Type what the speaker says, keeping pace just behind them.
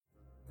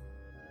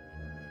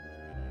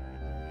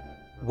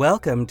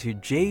Welcome to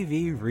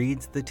JV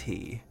Reads the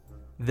T.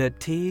 The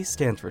T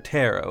stands for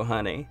tarot,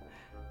 honey.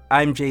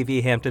 I'm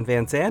JV Hampton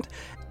Van Zandt.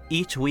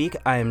 Each week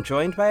I am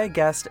joined by a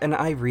guest and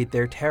I read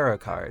their tarot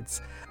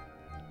cards.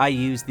 I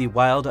use the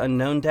Wild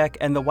Unknown deck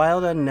and the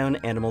Wild Unknown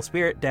Animal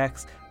Spirit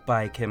decks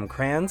by Kim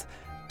Kranz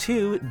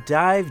to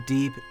dive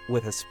deep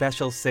with a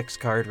special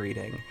 6-card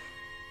reading.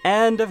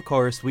 And of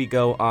course we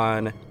go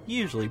on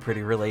usually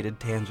pretty related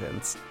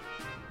tangents.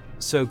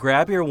 So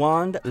grab your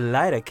wand,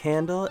 light a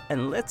candle,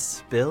 and let's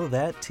spill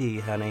that tea,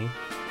 honey.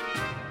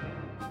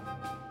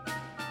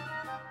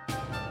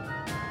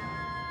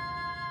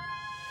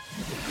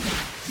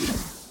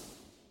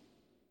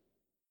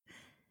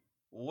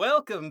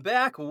 Welcome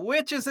back,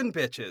 witches and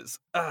bitches.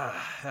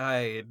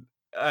 I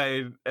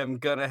am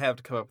gonna have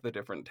to come up with a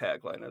different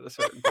tagline at a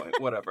certain point.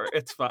 Whatever,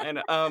 it's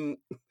fine.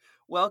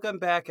 Welcome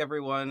back,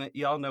 everyone.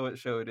 Y'all know what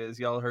show it is.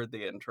 Y'all heard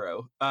the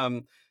intro.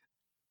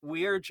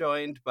 We are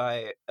joined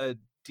by a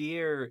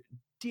dear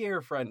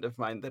friend of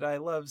mine that I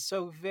love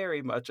so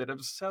very much, and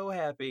I'm so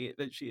happy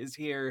that she is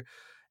here.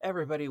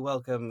 Everybody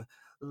welcome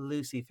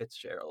Lucy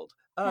Fitzgerald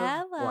of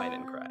Hello. Wine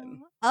and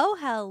Crime. Oh,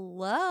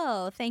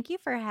 hello. Thank you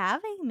for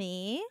having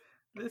me.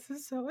 This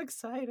is so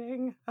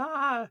exciting.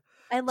 I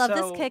love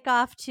this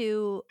kickoff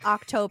to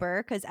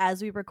October because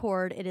as we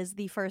record, it is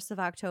the 1st of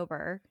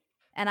October.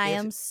 And I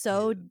am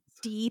so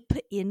deep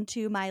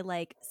into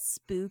my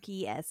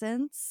spooky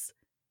essence.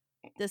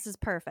 This is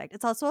perfect.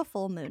 It's also a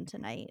full moon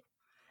tonight.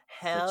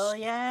 Hell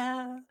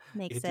yeah.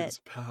 Makes it is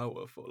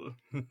powerful.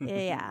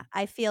 Yeah.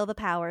 I feel the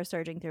power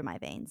surging through my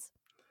veins.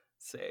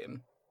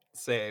 Same.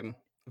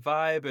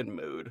 Vibe and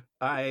mood.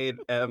 I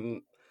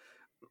am,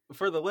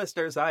 for the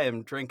listeners, I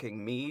am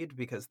drinking mead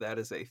because that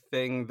is a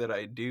thing that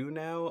I do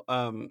now.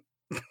 And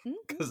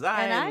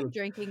I'm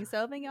drinking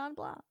Sauvignon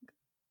Blanc.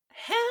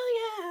 Hell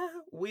yeah.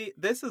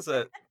 This is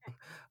a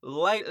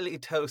lightly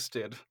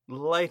toasted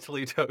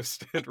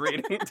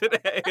reading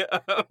today.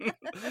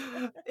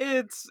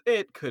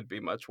 It could be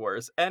much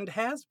worse and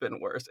has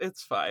been worse.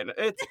 It's fine.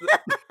 It's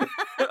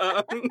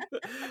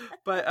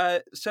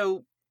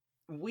so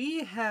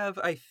we have,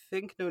 I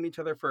think, known each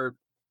other for,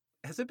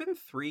 has it been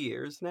 3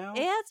 years now?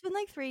 Yeah, it's been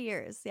 3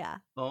 years, yeah.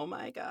 Oh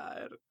my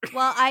god.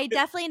 Well, I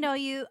definitely know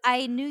you.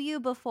 I knew you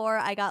before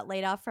I got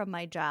laid off from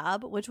my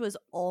job, which was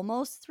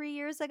almost 3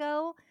 years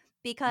ago,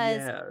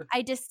 because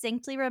I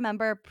distinctly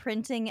remember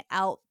printing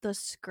out the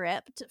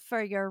script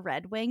for your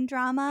Red Wing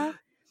drama.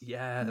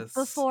 Yes.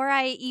 Before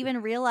I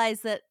even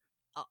realized that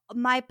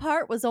my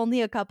part was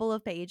only a couple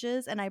of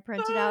pages, and I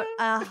printed out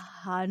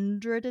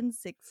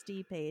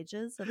 160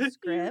 pages of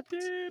script. You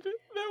did.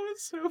 That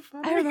was so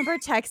funny. I remember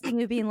texting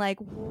you being like,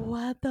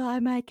 what the? I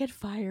might get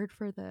fired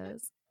for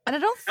this. And I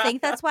don't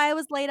think that's why I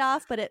was laid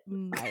off, but it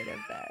might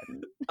have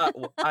been.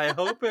 I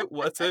hope it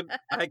wasn't.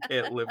 I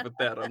can't live with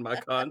that on my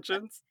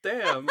conscience.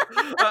 Damn.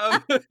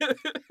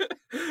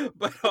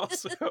 But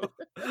also,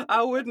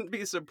 I wouldn't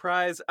be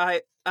surprised.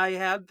 I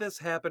had this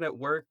happen at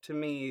work to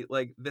me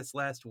this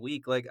last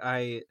week.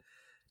 I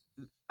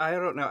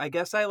don't know. I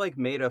guess I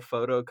made a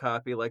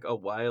photocopy a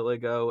while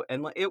ago,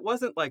 and it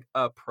wasn't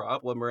a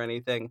problem or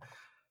anything.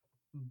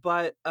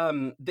 But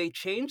they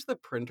changed the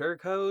printer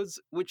codes,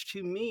 which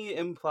to me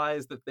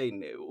implies that they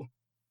knew.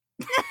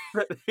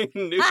 That they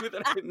knew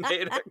that I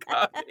made a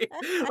copy.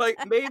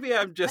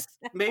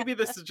 Maybe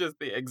this is just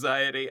the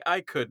anxiety.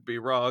 I could be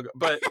wrong,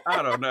 but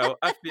I don't know.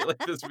 I feel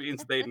like this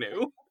means they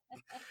knew.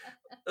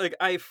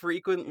 I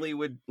frequently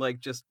would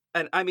just,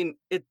 and I mean,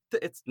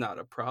 it's not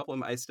a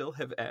problem. I still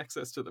have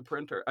access to the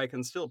printer. I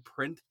can still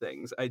print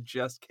things. I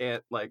just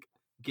can't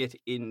get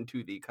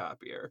into the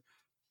copier.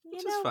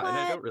 Which is fine.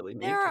 I don't really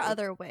need to. There are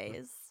other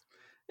ways.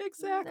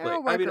 Exactly. There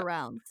are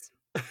workarounds.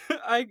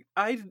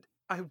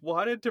 I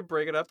wanted to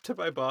bring it up to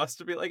my boss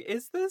to be like,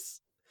 is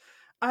this...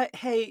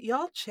 hey,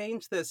 y'all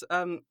change this.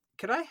 Can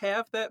I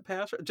have that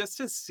password? Just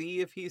to see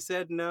if he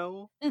said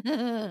no.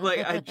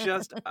 I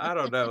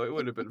don't know. It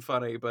would have been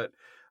funny, but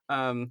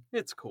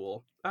it's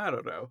cool. I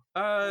don't know.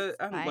 I'm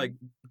fine.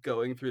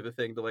 Going through the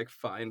thing to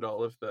find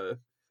all of the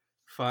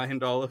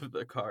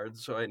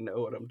cards so I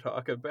know what I'm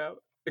talking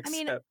about.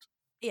 Except...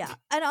 Yeah,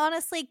 and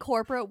honestly,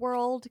 corporate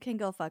world can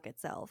go fuck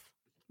itself.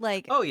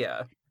 Oh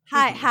yeah.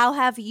 Hi, how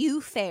have you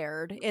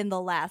fared in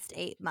the last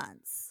 8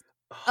 months?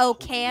 Oh,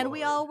 can Lord.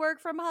 We all work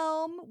from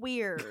home?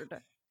 Weird.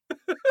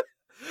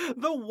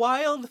 The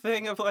wild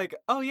thing of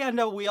oh yeah,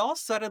 no, we all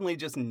suddenly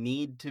just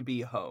need to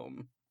be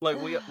home.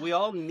 We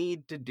all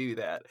need to do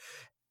that.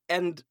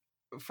 And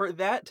for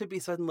that to be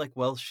sudden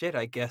well, shit,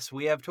 I guess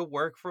we have to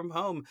work from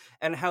home.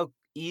 And how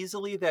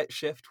easily that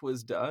shift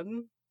was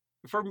done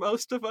for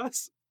most of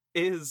us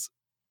is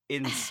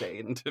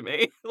insane to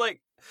me.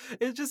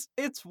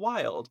 It's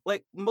wild.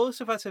 Most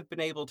of us have been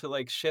able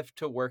to shift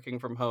to working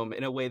from home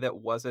in a way that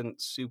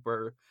wasn't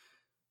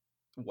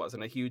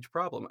a huge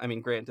problem. I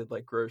mean, granted,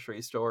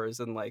 grocery stores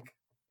and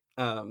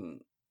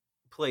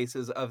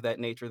places of that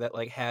nature that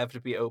have to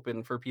be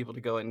open for people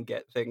to go and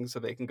get things so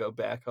they can go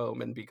back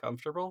home and be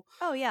comfortable.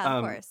 Oh yeah,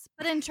 of course.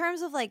 But in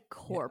terms of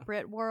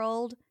corporate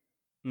world,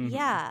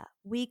 Yeah,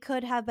 we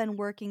could have been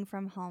working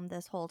from home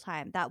this whole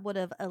time. That would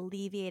have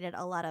alleviated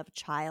a lot of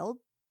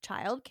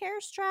childcare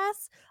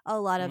stress, a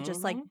lot of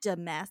just like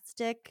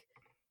domestic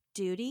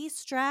duty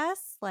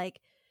stress.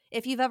 Like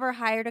if you've ever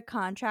hired a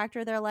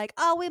contractor, they're like,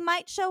 "Oh, we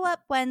might show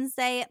up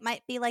Wednesday. It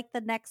might be like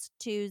the next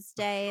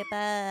Tuesday."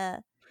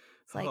 But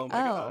it's like, Oh my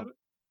God. "Oh,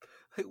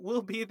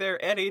 We'll be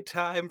there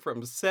anytime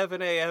from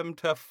 7 a.m.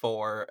 to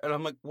 4. And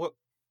I'm like, what?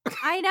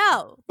 I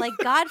know. Like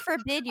God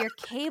forbid your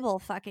cable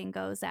fucking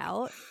goes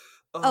out."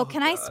 Oh, Oh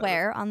can I God.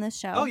 swear on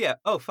this Oh show? yeah.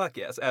 Oh fuck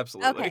yes,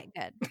 absolutely. Okay,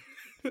 good.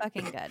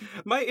 Fucking good.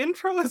 My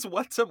intro is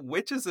 "What's up,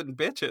 witches and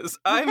bitches."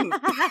 I'm.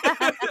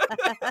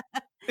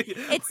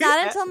 It's We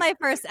not until my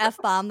first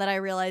F-bomb that I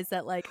realized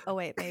that, like, oh,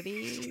 wait,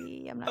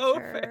 maybe I'm not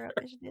fair. sure if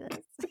I should do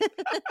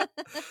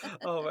this.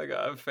 Oh my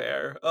God,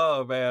 fair.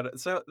 Oh man,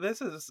 so this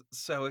is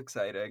so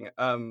exciting.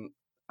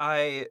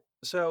 I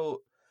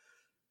so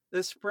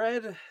the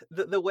spread,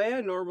 the way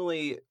I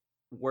normally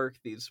work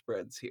these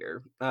spreads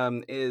here,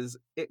 is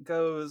it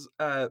goes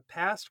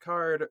past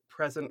card,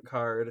 present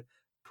card,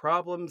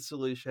 problem,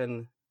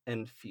 solution,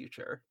 and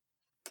future.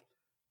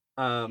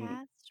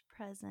 Past,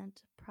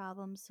 present,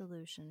 problem,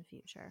 solution,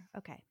 future.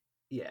 Okay.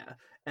 Yeah,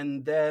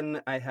 and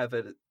then I have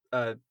an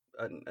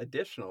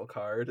additional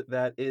card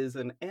that is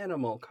an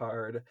animal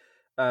card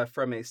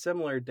from a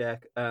similar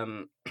deck,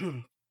 from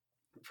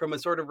a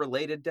sort of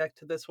related deck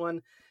to this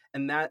one,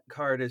 and that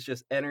card is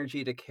just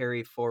energy to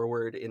carry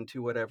forward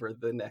into whatever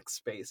the next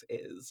space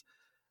is,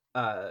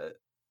 uh,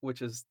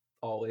 which is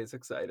always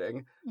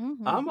exciting.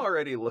 I'm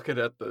already looking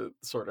at the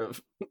sort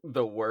of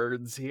the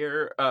words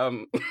here,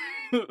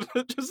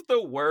 just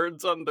the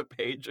words on the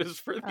pages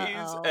for these,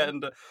 Uh-oh.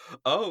 and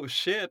oh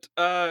shit,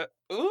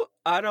 ooh,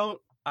 I don't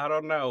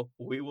know.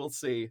 We will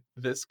see.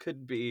 This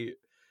could be,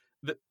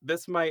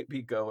 this might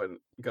be going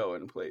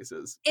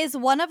places. Is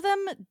one of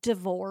them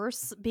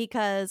divorce?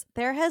 Because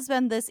there has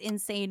been this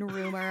insane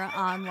rumor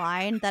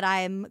online that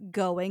I'm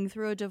going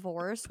through a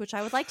divorce, which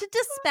I would like to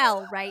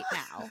dispel right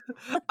now.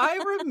 I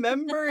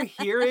remember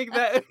hearing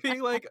that and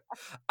being like,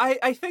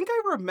 I think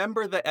I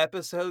remember the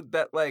episode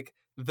that like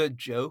the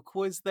joke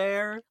was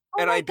there,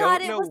 Oh and my I God,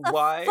 don't it know was a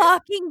why.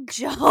 fucking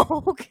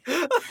joke.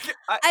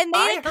 I made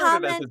I a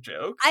heard it as comment. a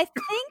joke.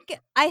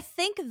 I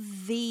think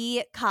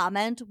the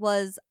comment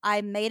was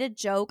I made a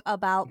joke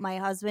about my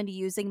husband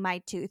using my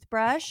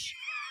toothbrush.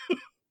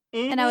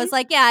 And I was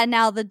like, yeah,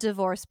 now the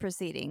divorce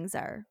proceedings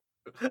are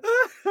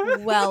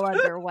well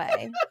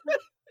underway.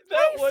 That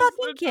Are you was fucking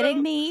the kidding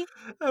joke. me?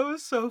 That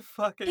was so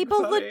fucking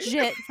People funny.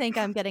 legit think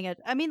I'm getting it.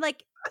 I mean,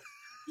 like,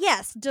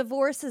 yes,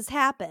 divorces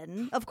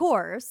happen, of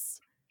course.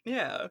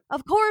 Yeah.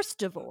 Of course,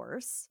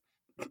 divorce.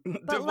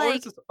 But Divorce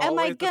like, is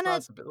always a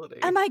possibility.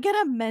 am I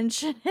gonna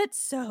mention it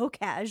so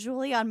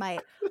casually on my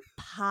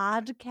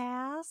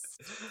podcast?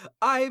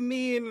 I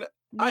mean,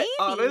 I Maybe.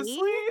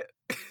 honestly,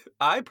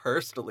 I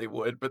personally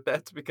would, but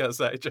that's because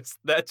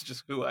that's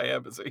just who I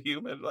am as a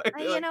human. Like,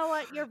 You like know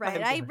what? You're right.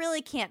 I'm I gonna,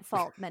 really can't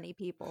fault many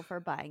people for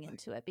buying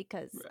into it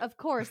because, right. of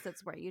course,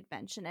 that's where you'd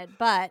mention it.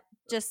 But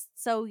just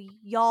so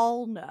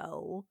y'all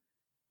know,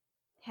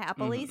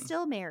 happily Mm-hmm.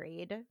 still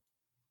married.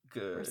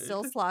 We're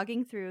still Good.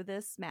 slogging through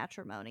this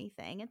matrimony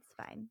thing. It's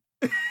fine.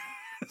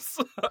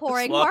 Sl-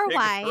 Pouring more slogging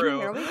wine. through,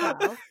 Here we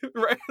go.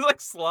 right?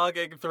 Like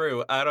slogging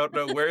through. I don't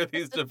know where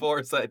these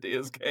divorce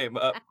ideas came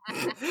up.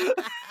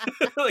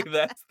 Like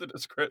that's the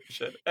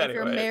description. If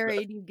you're Anyway,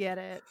 married, you get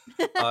it.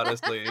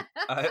 honestly,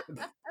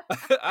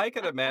 I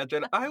can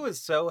imagine. I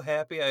was so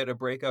happy I had a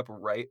breakup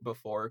right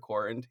before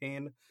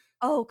quarantine.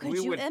 Oh, could We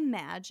you would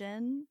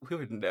imagine? we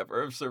would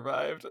never have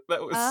survived.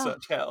 That was Oh,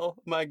 such hell.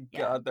 My yeah.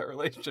 God, that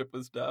relationship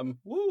was dumb.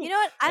 Woo. You know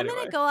what? I'm going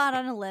Anyway, to go out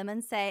on a limb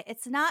and say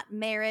it's not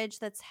marriage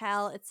that's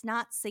hell. It's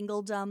not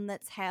singledom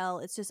that's hell.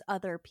 It's just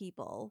other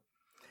people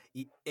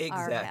are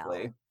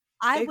exactly. hell.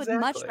 I would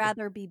much Exactly.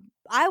 rather be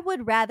I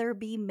would rather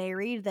be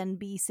married than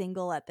be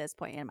single at this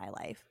point in my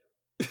life.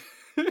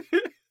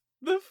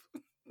 The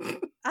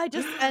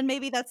And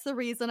maybe that's the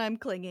reason I'm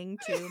clinging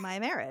to my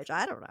marriage.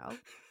 I don't know.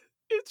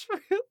 it's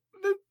real.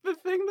 The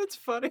thing that's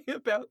funny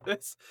about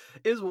this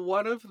is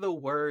one of the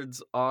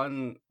words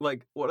on,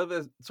 like, one of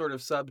the sort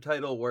of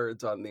subtitle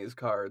words on these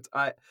cards.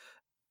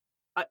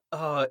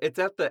 It's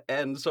at the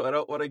end, so I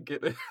don't want to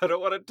get it. I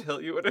don't want to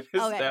tell you what it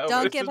is Okay, now, but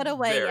don't it's give just it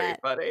away very yet.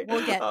 funny.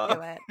 We'll get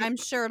to it. I'm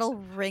sure it'll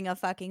ring a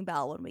fucking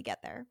bell when we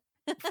get there.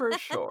 For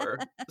sure.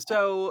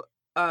 So,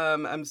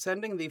 I'm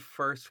sending the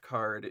first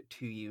card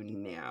to you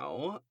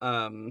now.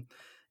 And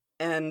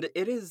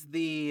it is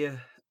the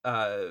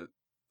uh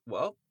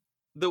well,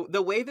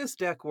 the way this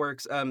deck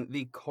works,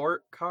 the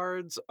court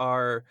cards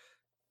are,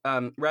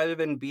 rather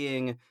than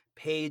being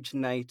page,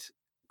 knight,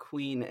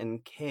 queen,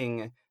 and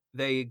king,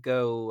 they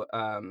go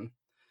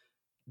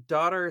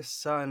daughter,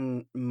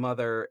 son,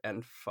 mother,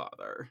 and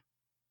father,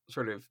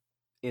 sort of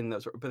in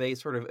those, but they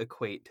sort of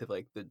equate to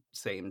like the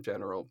same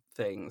general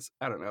things.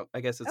 I don't know.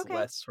 I guess it's Okay.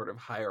 less sort of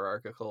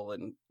hierarchical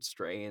and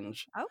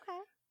strange. Okay.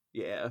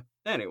 Yeah.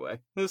 Anyway,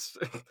 this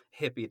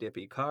hippy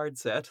dippy card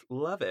set,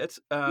 love it.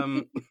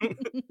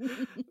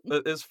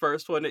 This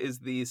first one is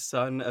the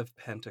Son of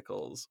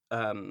Pentacles.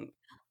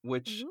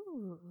 which,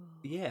 Ooh.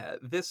 yeah,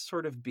 this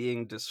sort of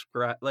being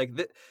described, like,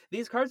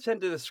 these cards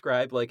tend to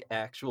describe, like,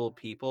 actual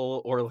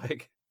people or,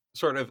 like,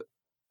 sort of,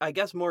 I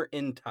guess, more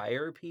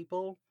entire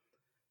people.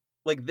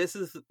 Like, this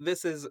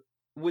is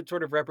would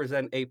sort of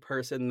represent a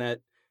person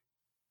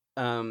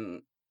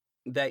um,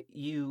 that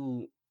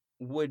you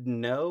would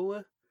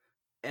know,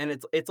 and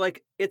it's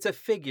like it's a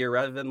figure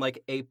rather than,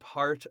 like, a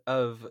part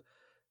of,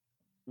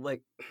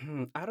 like,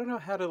 I don't know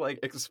how to, like,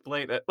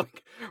 explain it.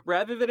 Like,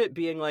 rather than it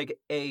being, like,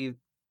 a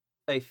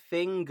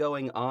thing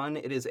going on,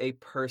 it is a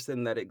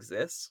person that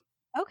exists.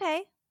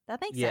 Okay,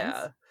 that makes sense.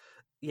 Yeah.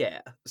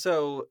 Yeah.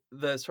 So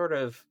the sort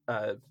of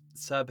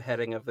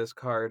subheading of this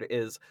card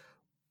is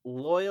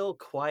loyal,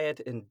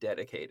 quiet, and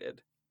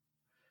dedicated.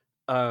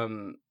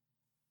 Um,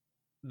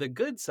 the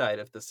good side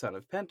of the Son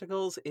of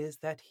Pentacles is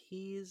that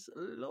he's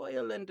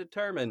loyal and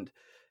determined.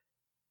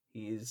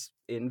 He's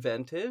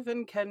inventive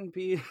and can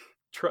be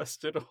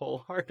trusted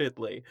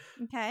wholeheartedly.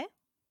 Okay.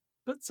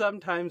 But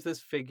sometimes this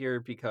figure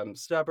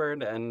becomes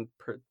stubborn and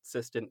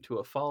persistent to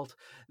a fault.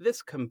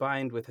 This,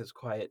 combined with his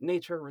quiet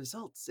nature,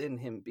 results in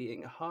him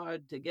being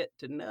hard to get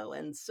to know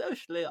and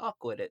socially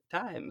awkward at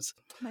times.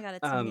 Oh my god,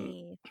 it's Um,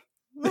 me.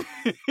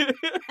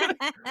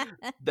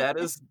 that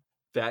is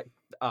that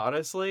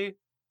honestly,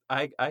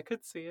 I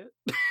could see it.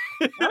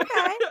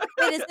 Okay.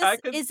 Wait, is I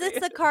this could is see this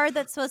it. the card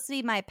that's supposed to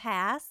be my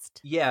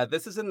past? Yeah,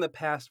 this is in the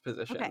past Okay.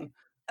 position.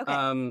 Okay.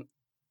 Um,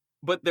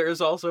 but there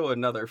is also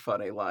another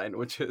funny line,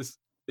 which is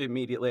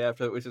immediately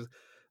after, which is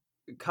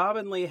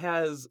commonly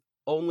has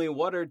only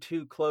one or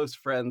two close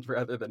friends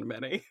rather than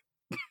many.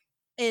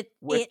 It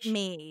Which,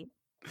 me.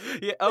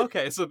 yeah,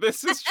 okay, so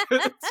this is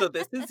so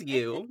this is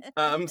you.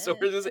 So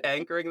we're just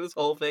anchoring this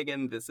whole thing,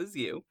 and this is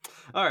you.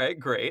 All right,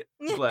 great.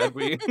 Glad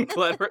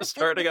glad we're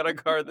starting on a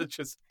card that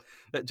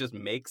just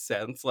makes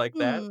sense like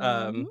that.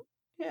 Mhm.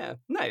 Yeah,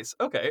 nice.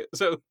 Okay,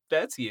 so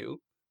that's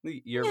you.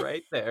 You're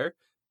right there.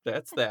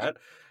 That's that.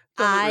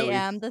 Doesn't I really,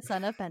 am the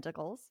Son of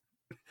Pentacles.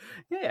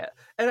 yeah.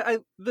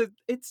 And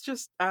it's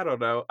just, I don't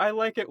know. I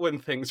like it when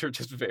things are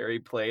just very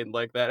plain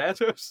like that.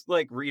 As I was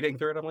like reading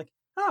through it, I'm like,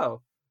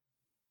 oh,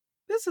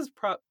 this is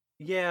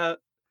yeah,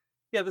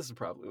 yeah, this is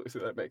probably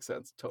that makes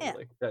sense. Yeah.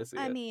 Totally. I see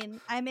I it. mean,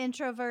 I'm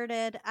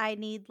introverted. I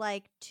need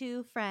like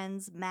 2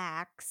 friends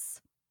max.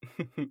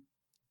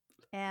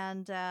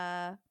 And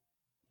yeah,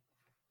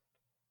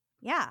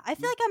 I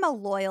feel like I'm a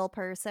loyal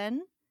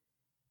person,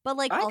 but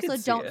like I also could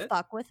see don't it.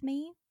 fuck with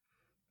me.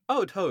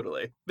 Oh,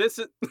 totally. This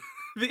is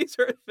these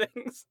are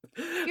things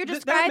You're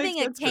that makes describing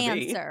a sense to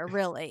me. Cancer,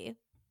 really.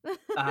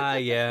 Ah,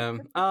 yeah.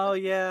 Oh,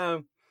 yeah.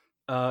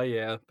 Oh,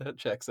 yeah. That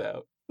checks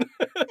out.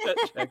 That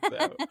checks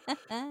out.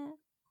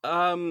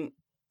 Um,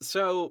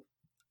 so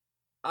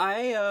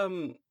I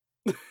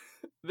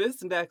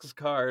this next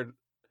card,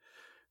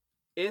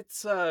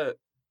 it's oh,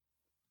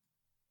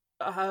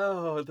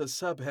 the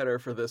subheader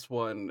for this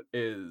one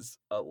is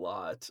a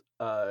lot.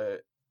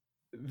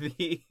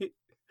 The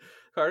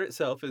card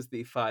itself is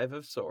the Five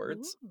of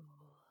Swords, Ooh,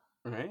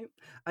 right?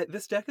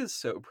 This deck is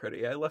so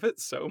pretty. I love it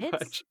so it's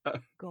much.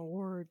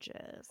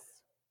 gorgeous.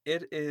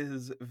 It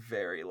is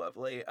very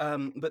lovely.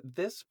 But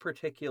this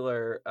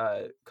particular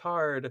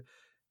card,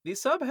 the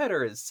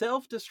subheader is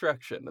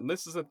self-destruction, and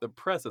this is at the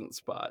present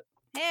spot.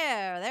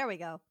 Here, there we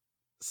go.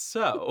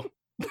 So,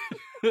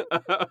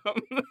 um,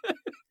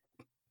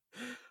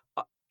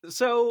 uh,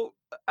 so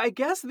I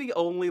guess the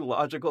only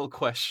logical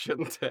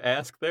question to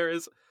ask there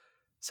is,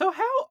 so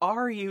how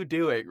are you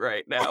doing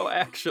right now,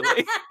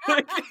 actually?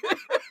 Like,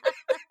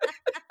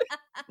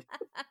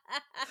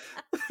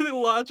 the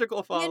logical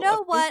You follow-up,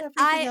 know is what?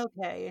 everything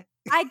okay?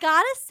 I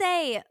gotta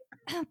say,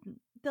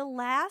 the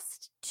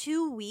last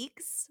 2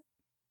 weeks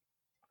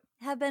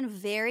have been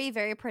very,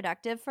 very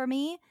productive for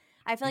me.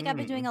 I feel like I've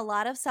been doing Mm, a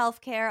lot of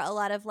self-care, a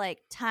lot of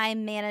like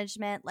time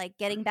management, like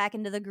getting back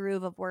into the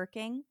groove of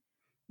working.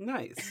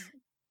 nice.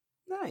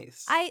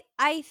 Nice.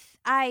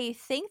 I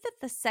think that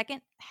the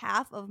second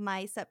half of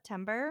my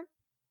September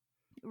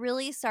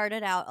really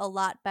started out a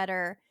lot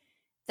better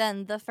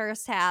than the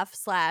first half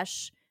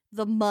 /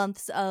 the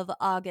months of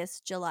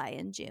August, July,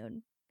 and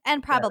June,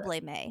 and That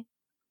probably May.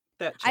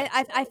 that I, checks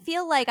I I out.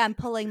 feel like I'm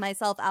pulling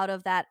myself out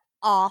of that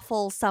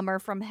awful summer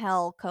from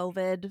hell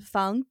COVID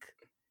funk.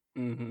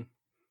 Mhm.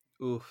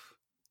 Oof.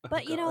 Oh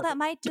But god. that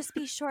might just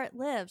be short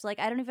lived. Like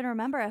I don't even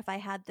remember if I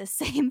had the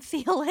same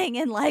feeling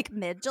in like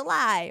mid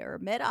July or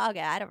mid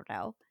August. I don't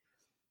know.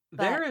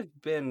 But There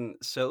have been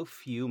so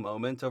few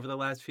moments over the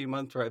last few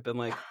months where I've been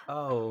like,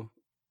 "Oh,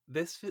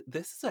 this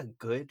is a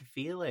good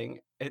feeling."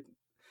 It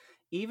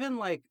even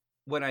like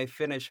when I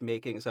finish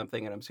making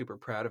something and I'm super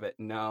proud of it,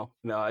 no,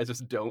 I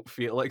just don't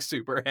feel like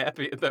super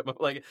happy at that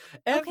moment. Like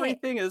okay.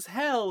 everything is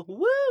hell.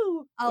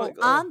 Woo! Oh, Like,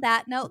 oh. on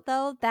that note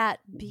though, that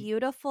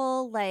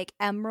beautiful like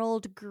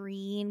emerald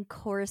green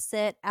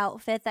corset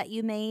outfit that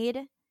you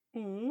made,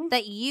 Mm.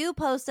 that you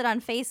posted on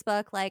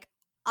Facebook, like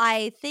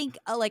I think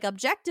like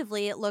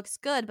objectively it looks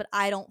good, but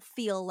I don't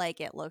feel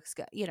like it looks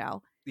good,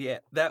 Yeah,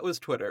 that was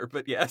Twitter,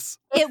 but yes.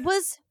 It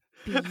was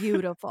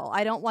beautiful.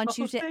 I don't want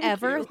you to thank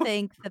ever you.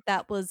 think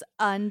that was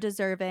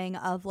undeserving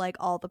of like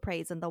all the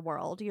praise in the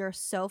world. You're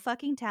so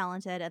fucking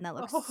talented, and that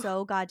looks Oh,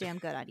 so goddamn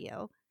good on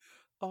you.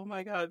 oh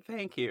my God,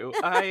 thank you.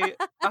 I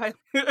I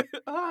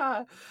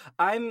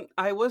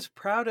was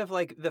proud of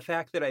like the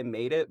fact that I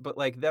made it, but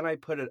like then I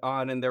put it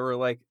on and there were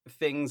like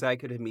things I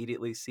could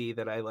immediately see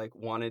that I like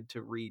wanted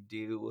to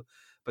redo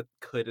but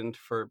couldn't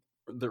for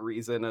the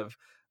reason of,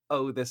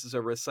 oh, this is a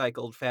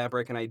recycled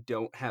fabric and I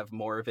don't have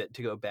more of it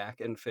to go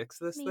back and fix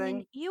I this mean,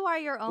 thing, you are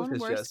your which own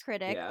is worst just,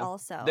 critic yeah. There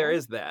also.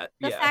 is that.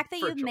 The Yeah, fact that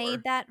for you sure.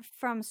 made that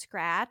from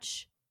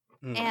scratch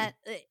Mhm. and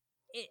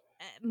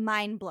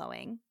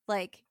mind-blowing.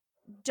 Like,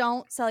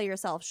 don't sell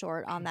yourself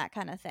short on that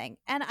kind of thing.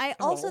 And I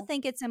also Oh.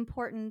 think it's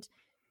important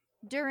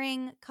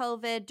during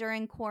COVID,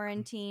 during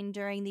quarantine,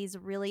 during these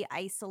really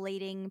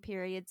isolating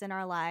periods in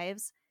our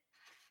lives,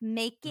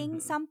 making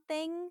Mhm.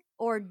 something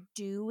or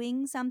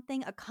doing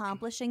something,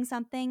 accomplishing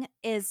something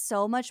is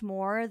so much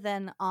more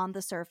than on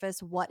the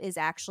surface what is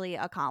actually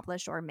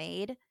accomplished or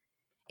made.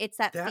 It's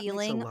That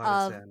makes a lot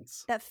of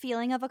sense. that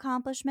feeling of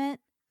accomplishment.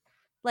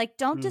 Like,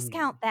 don't Mhm.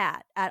 discount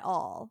that at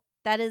all.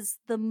 That is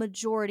the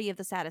majority of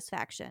the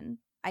satisfaction,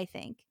 I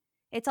think.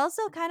 It's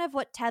also kind of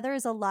what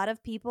tethers a lot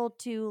of people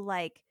to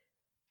like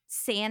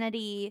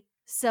sanity,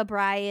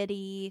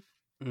 sobriety,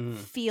 Mhm.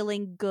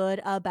 feeling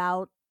good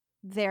about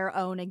their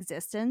own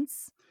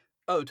existence.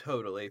 Oh,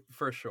 totally,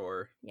 for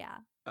sure. Yeah.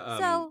 Um,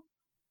 So,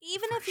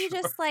 even for if you sure.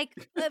 just like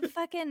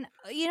fucking,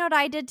 you know what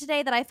I did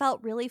today that I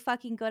felt really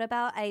fucking good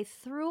about? I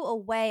threw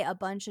away a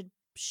bunch of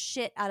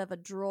shit out of a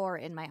drawer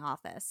in my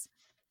office.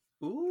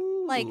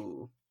 Like,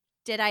 Ooh,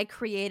 did I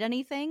create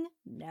anything?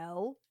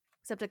 No.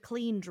 Except a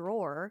clean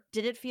drawer.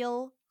 Did it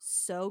feel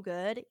so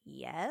good?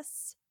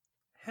 Yes.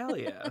 hell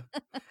yeah.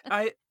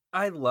 I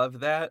I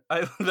love that.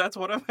 I that's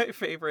one of my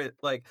favorite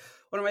one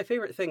of my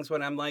favorite things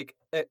when I'm like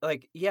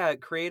yeah,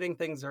 creating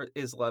things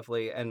is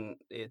lovely and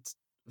it's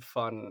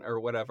fun or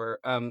whatever.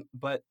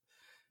 But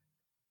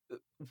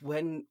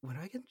when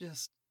I can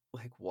just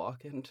like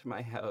walk into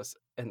my house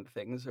and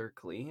things are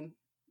clean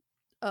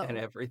and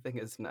Oh, everything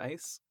is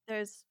nice.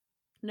 there's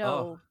Oh,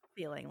 no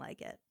feeling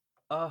like it.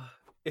 oh,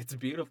 it's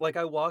beautiful. Like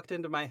I walked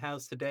into my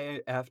house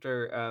today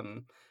after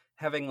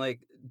having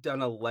like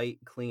done a light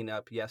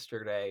cleanup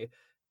yesterday.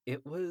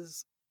 It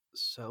was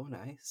so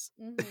nice.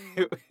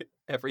 Mm-hmm.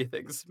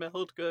 Everything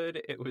smelled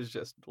good. It was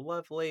just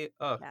lovely.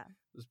 Oh, it Yeah.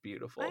 was I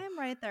beautiful. am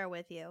right there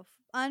with you.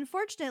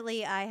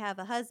 Unfortunately, I have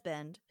a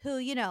husband who,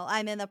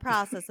 I'm in the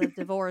process of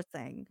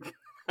divorcing.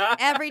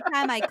 Every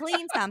time I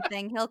clean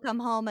something, he'll come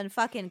home and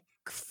fucking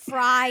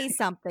fry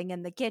something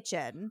in the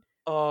kitchen.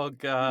 Oh I'm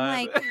God.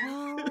 like,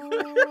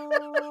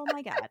 oh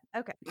my God.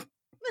 Okay.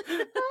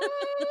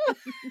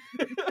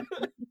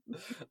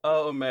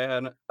 Oh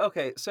man.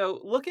 Okay, so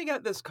looking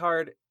at this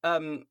card,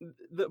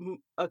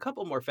 a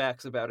couple more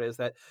facts about it is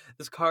that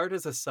this card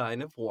is a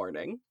sign of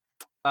warning.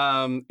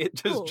 It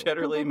just Cool. Cool,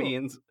 generally cool, cool.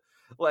 means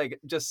like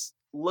just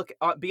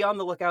be on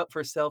the lookout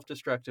for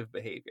self-destructive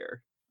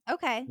behavior,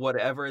 Okay.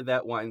 whatever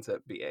that winds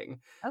up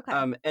being.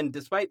 Okay. And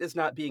despite this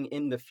not being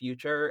in the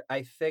future,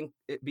 I think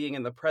it being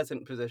in the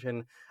present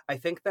position, I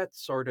think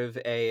that's sort of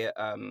a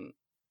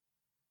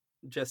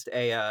just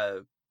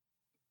a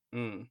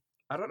mm,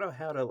 I don't know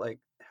how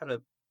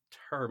to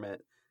term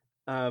it.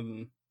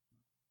 Um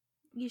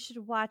You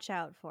should watch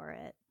out for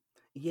it.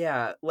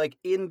 Yeah, like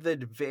in the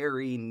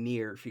very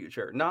near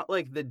future, not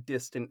like the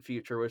distant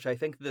future, which I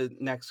think the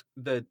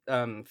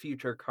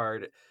future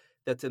card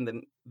that's in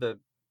the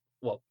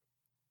well,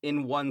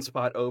 in one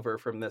spot over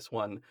from this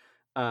one,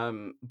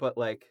 but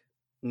like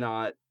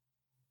not,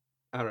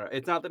 I don't know.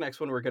 It's not the next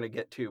one we're gonna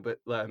get to, but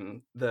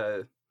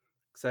the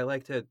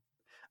because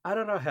I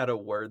don't know how to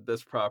word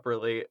this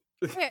properly.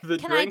 Here, The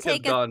drink has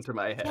gone to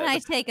my can I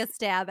head. take a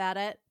stab at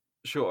it,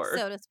 Sure.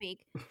 so to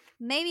speak?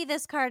 Maybe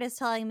this card is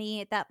telling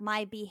me that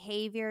my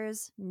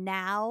behaviors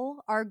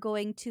now are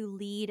going to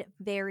lead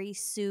very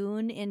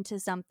soon into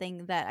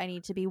something that I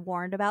need to be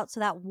warned about. So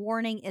that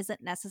warning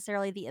isn't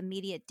necessarily the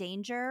immediate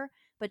danger,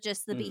 but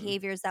just the Mm,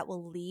 behaviors that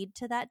will lead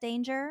to that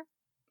danger.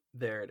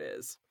 there it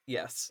is.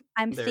 Yes,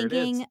 I'm there it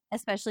is. thinking,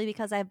 especially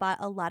because I bought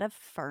a lot of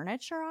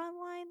furniture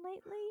online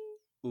lately,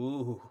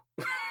 Ooh.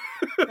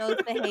 those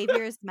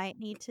behaviors might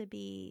need to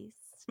be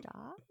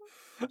stopped.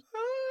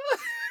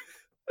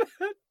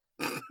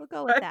 We'll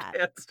go with I that.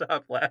 can't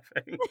stop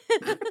laughing.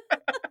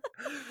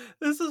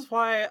 This is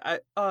why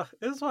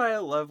I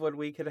love when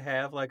we can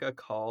have like a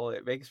call.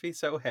 It makes me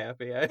so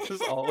happy. I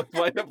just always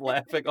wind up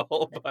laughing a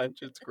whole bunch.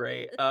 It's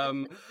great.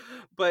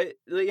 But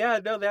yeah,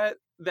 no,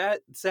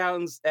 that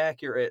sounds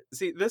accurate.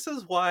 See, this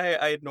is why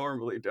I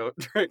normally don't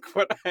drink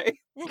when I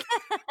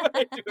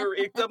do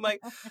reads. I'm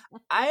like,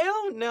 I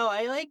don't know.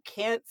 I like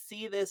can't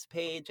see this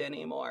page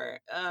anymore.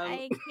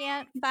 I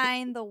can't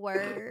find the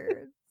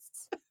words.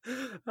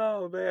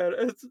 Oh man,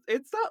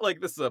 it's not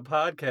like this is a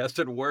podcast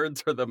and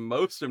words are the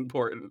most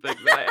important thing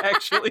that I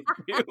actually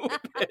do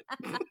with it.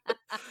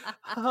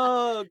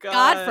 Oh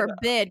God God.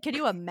 forbid. Can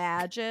you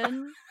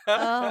imagine?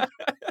 Oh.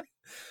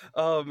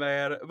 Oh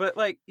man. But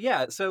like,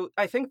 yeah, so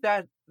I think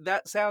that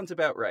sounds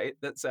about right.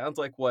 That sounds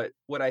like what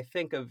I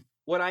think of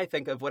when I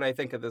think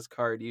of this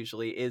card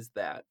usually is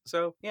that.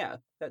 So yeah,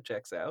 that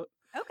checks out.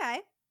 Okay.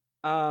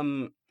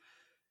 Um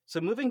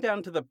so moving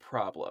down to the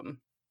problem.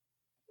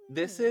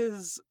 This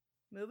is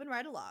moving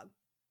right along.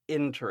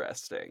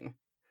 Interesting.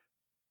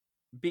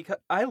 Because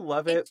I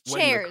love it It's when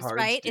the chairs, cards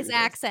right? do It's this.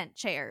 accent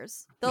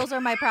chairs. Those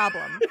are my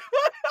problem.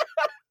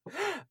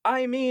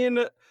 I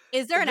mean,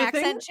 is there an the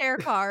accent chair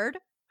card?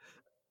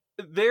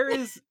 There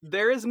is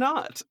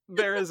not.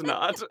 There is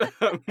not.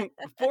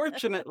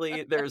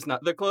 Fortunately, there's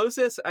not. The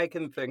closest I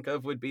can think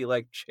of would be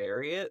like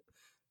Chariot.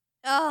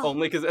 Oh,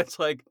 Only because it's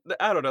like,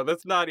 I don't know,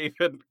 that's not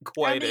even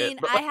quite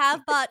it. But I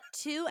have bought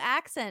 2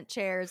 accent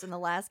chairs in the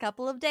last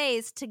couple of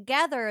days.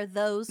 Together,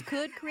 those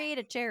could create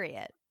a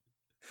chariot.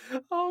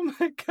 Oh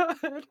my god.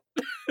 What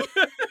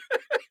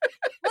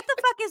the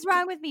fuck is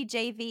wrong with me,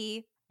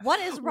 JV? What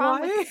is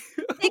wrong with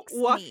me? Fix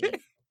me.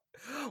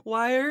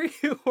 Why are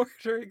you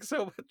ordering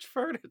so much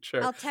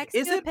furniture? I'll text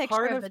you a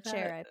picture of the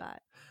chair I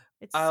bought.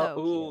 It's so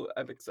cute.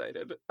 I'm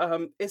excited.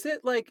 Is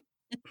it like,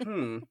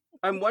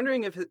 I'm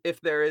wondering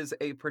if there is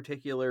a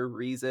particular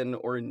reason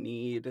or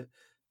need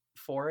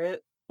for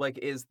it. Like,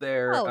 is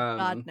there Oh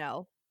god,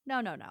 no.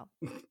 No.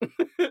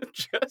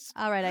 just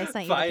all right, I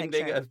sent you the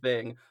finding picture. a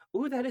thing?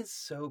 Ooh, that is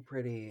so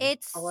pretty.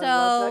 It's I love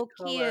so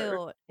that color.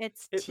 cute.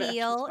 It's It matches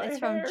teal. my It's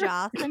hair. from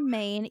Jocelyn,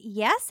 Maine.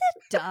 Yes,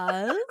 it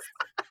does.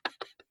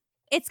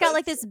 It's got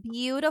like this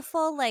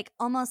beautiful, like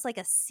almost like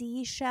a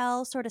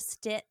seashell sort of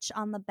stitch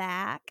on the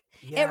back.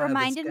 Yeah, It the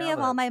reminded me of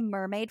all scallops. my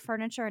mermaid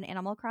furniture in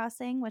Animal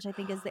Crossing, which I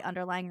think is the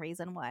underlying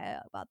reason why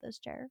I bought this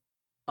chair.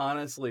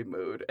 Honestly,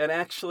 mood. And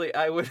actually,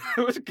 I was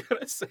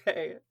gonna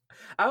say,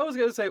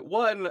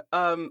 one,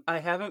 I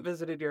haven't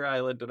visited your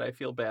island, and I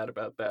feel bad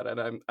about that,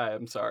 and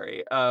I'm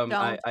sorry. Don't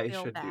I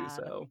feel should do bad.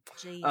 so.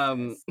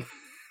 Jesus.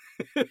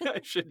 I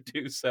should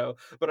do so,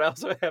 but I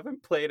also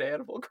haven't played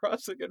Animal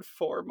Crossing in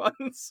 4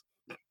 months.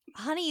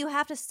 Honey, you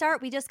have to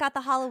start. We just got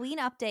the Halloween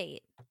update.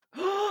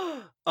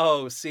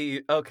 Oh,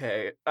 see,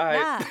 okay.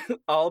 Yeah.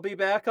 I'll be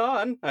back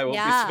on. I will be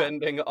Yeah.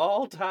 spending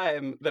all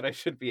time that I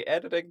should be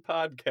editing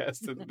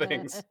podcasts and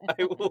things.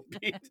 I will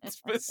be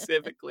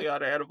specifically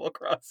on Animal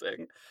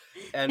Crossing.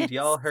 And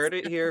y'all heard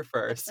it here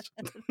first.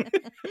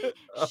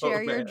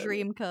 Share your man.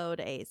 dream code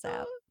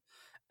ASAP.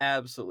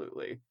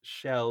 Absolutely.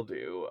 Shall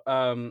do.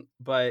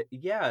 But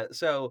yeah,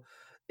 so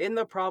in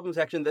the problem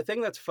section, the thing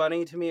that's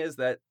funny to me is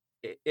that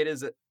it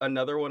is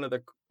another one of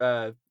the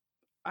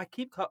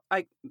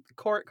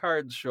court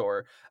cards,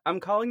 sure.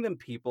 I'm calling them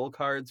people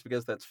cards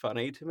because that's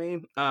funny to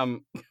me.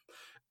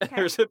 Okay.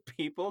 There's a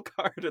people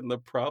card in the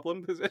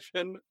problem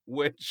position,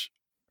 which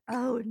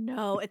oh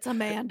no, it's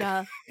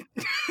Amanda.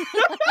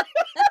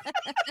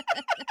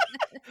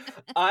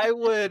 I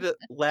would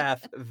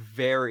laugh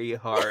very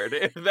hard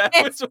if that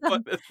was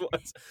what this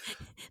was.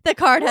 The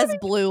card has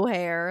blue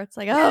hair. It's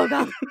like, oh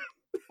god.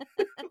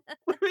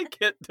 Let me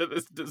get to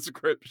this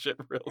description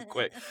real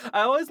quick.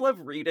 I always love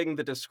reading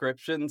the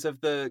descriptions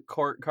of the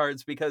court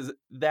cards because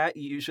that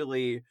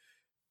usually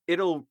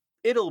it'll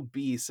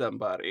be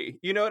somebody.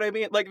 You know what I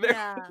mean? Like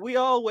we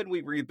all, when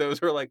we read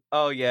those, we're like,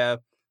 oh yeah,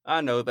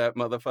 I know that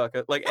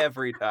motherfucker. Like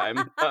every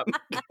time.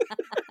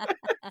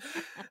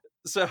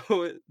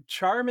 So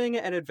charming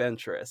and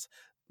adventurous.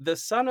 The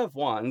Son of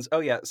Wands. Oh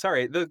yeah,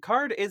 sorry. The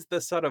card is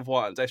the Son of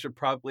Wands. I should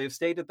probably have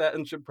stated that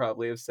and should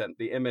probably have sent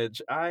the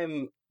image.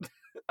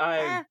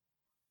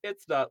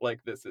 It's not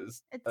like this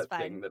is a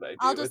thing that I do.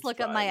 I'll just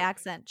look up my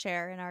accent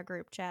chair in our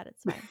group chat.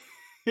 It's fine.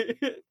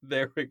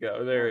 There we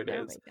go. There it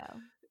is. There we go.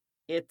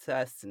 It's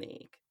a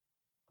snake.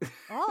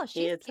 Oh,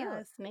 she's it's cute.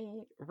 a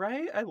snake.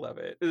 Right? I love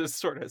it. It just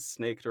sort of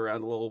snaked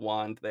around a little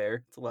wand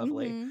there. It's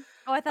lovely. Mm-hmm.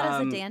 Oh, I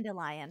thought it was a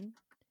dandelion.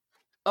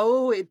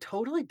 Oh, it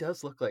totally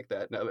does look like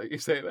that now that you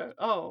say that.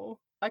 Oh,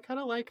 I kind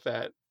of like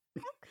that.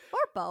 Or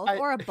both.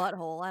 Or a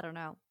butthole. I don't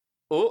know.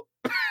 Oh.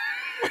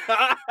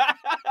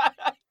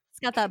 It's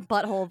got that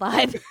butthole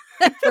vibe,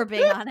 for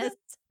being honest.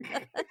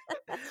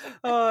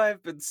 Oh,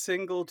 I've been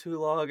single too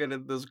long and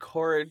in this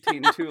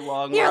quarantine too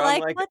long. You're where like,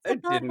 I'm like, what's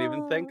I didn't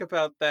even think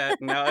about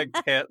that. Now I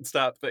can't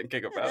stop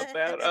thinking about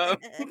that.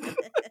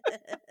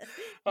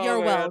 You're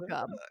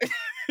welcome.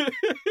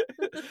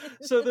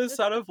 So the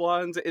Son of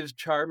Wands is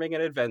charming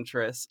and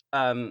adventurous.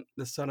 The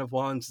Son of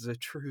Wands is a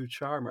true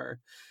charmer.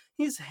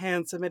 He's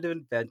handsome and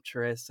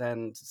adventurous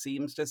and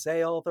seems to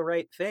say all the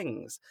right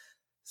things.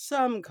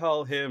 Some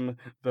call him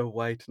the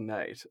White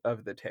Knight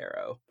of the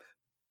Tarot.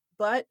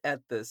 But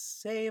at the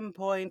same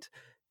point,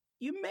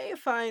 you may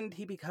find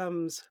he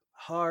becomes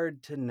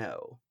hard to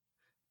know.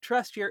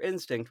 Trust your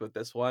instinct with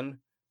this one.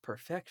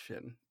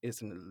 Perfection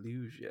is an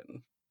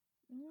illusion.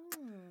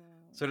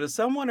 So does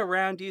someone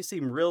around you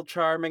seem real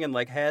charming and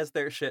like has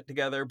their shit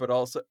together, but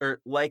also,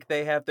 or like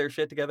they have their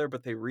shit together,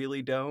 but they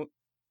really don't?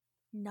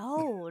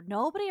 No,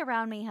 nobody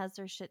around me has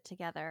their shit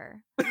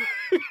together.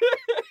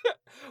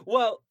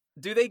 Well,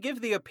 do they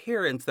give the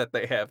appearance that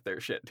they have their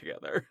shit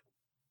together?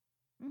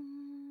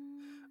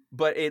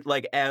 But it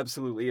like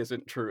absolutely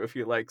isn't true if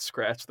you like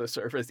scratch the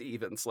surface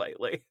even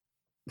slightly.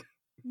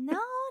 No,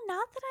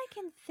 not that I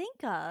can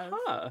think of.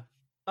 Huh.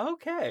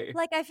 Okay.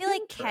 Like, I feel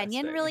like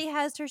Kenyon really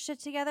has her shit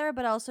together,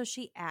 but also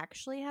she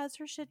actually has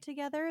her shit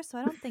together, so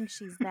I don't think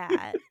she's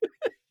that.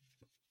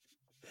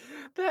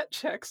 That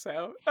checks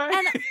out.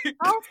 And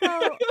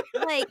also,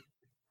 like,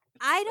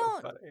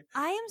 So funny.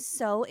 I am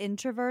so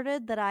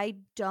introverted that I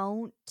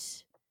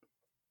don't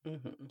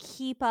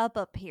keep up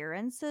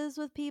appearances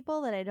with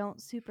people that I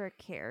don't super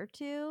care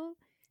to.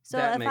 So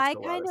that if makes I a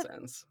lot of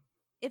sense.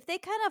 If they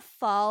kind of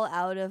fall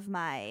out of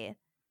my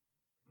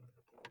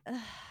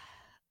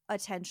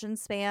attention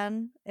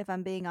span, if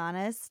I'm being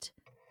honest,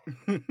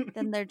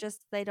 then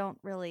they don't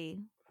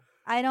really,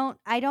 I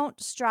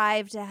don't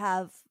strive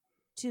to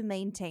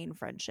maintain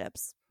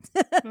friendships.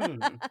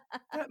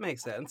 That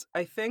makes sense.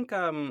 I think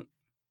though,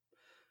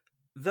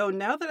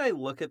 now that I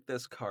look at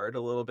this card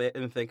a little bit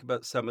and think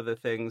about some of the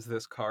things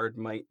this card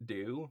might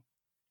do,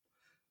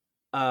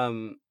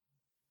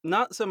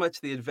 not so much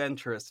the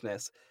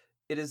adventurousness,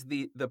 it is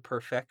the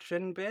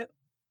perfection bit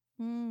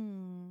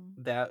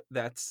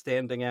that's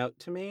standing out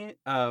to me.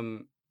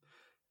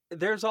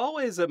 There's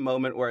always a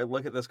moment where I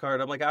look at this card,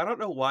 I'm like, I don't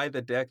know why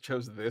the deck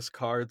chose this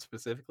card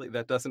specifically.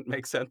 That doesn't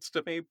make sense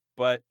to me,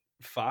 but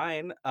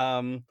fine.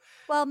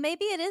 Well,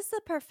 maybe it is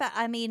the perfect.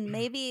 I mean,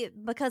 maybe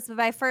because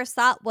my first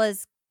thought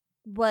was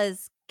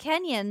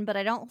Kenyon, but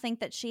I don't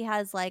think that she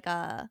has like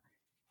a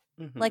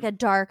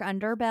dark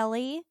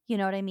underbelly. You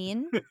know what I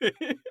mean?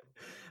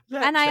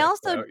 And I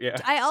also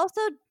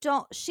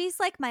don't. She's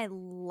like my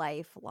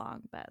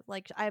lifelong best.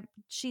 Like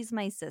she's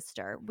my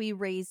sister. We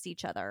raised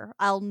each other.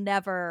 I'll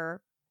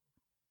never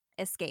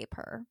escape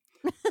her.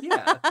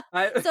 Yeah.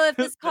 So if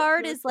this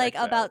card is like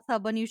about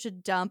someone you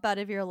should dump out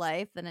of your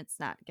life, then it's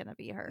not gonna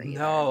be her either.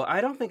 No, I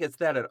don't think it's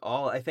that at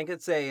all. I think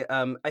it's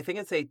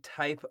a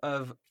type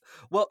of,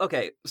 well,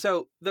 okay,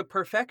 so the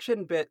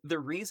perfection bit, the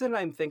reason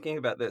I'm thinking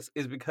about this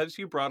is because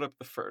you brought up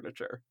the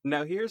furniture.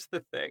 Now here's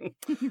the thing.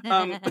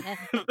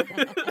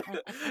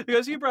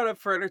 Because you brought up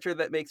furniture,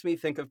 that makes me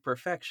think of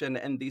perfection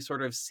and the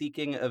sort of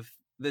seeking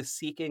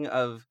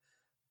of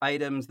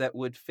items that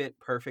would fit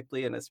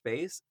perfectly in a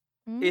space.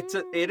 It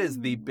is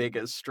the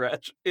biggest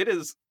stretch. It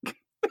is.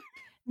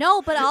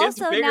 No, but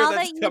also it's bigger now than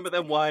that some of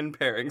them wine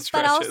pairing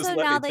stretches. But also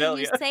now that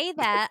you say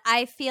that,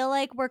 I feel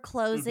like we're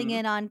closing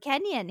in on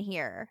Kenyon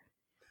here.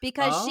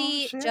 Because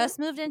she just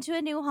moved into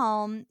a new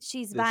home.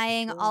 She's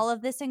buying all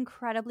of this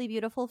incredibly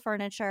beautiful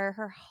furniture.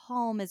 Her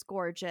home is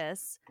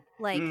gorgeous.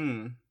 Like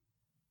and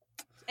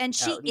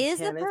she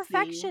is a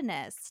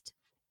perfectionist.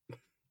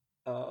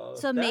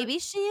 So maybe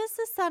she is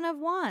the son of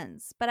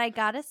wands. But I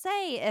gotta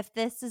say, if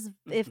this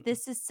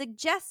is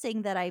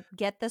suggesting that I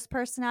get this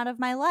person out of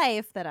my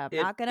life, then I'm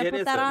not gonna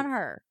put that on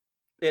her.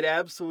 It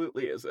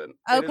absolutely isn't.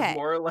 Okay. It is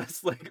more or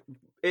less like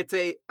it's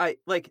I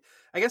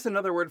guess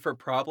another word for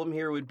problem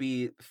here would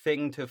be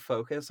thing to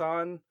focus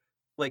on,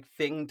 like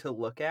thing to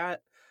look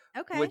at.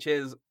 Okay. Which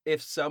is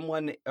if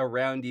someone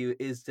around you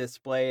is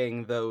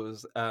displaying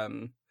those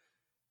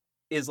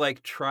is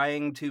like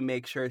trying to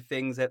make sure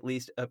things at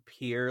least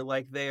appear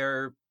like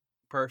they're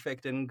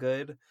perfect and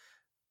good.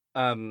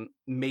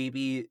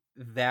 Maybe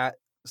that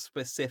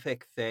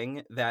specific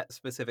thing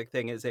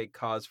is a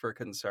cause for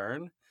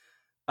concern.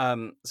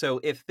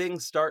 So if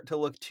things start to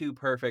look too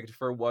perfect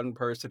for one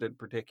person in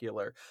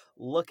particular,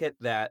 look at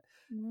that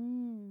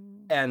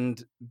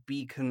and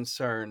be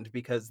concerned,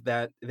 because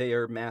that they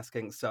are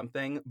masking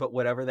something, but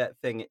whatever that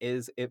thing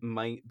is, it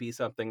might be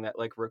something that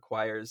like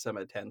requires some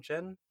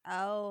attention.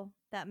 Oh,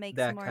 that makes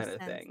that more kind sense.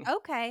 of thing.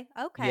 Okay.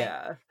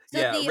 Yeah. So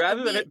yeah.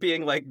 Rather than it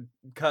being like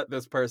cut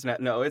this person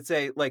out, no, it's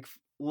a like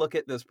look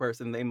at this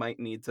person, they might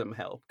need some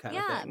help kind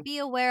of thing. Be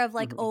aware of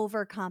like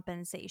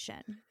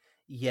overcompensation.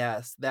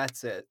 Yes,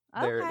 that's it.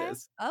 There it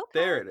is. Okay.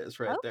 There it is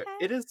right there.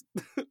 It is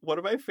one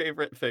of my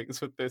favorite things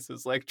with this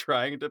is like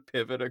trying to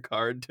pivot a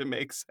card to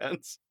make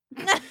sense.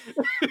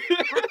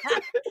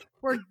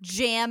 We're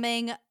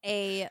jamming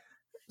a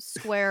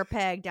square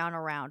peg down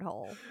a round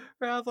hole.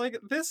 I was like,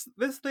 this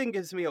thing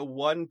gives me a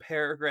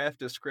 1-paragraph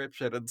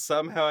description, and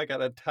somehow I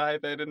gotta tie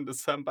that into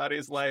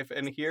somebody's life,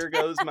 and here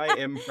goes my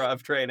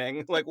improv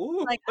training. Like,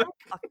 ooh. Like, I don't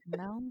fucking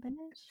know,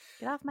 bitch.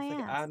 Get off my ass.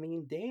 Like, I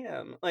mean,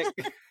 damn. Like,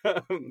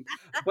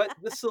 but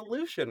the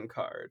solution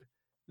card.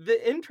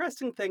 The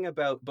interesting thing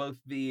about both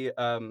the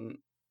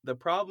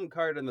problem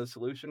card and the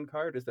solution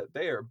card is that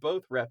they are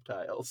both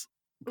reptiles.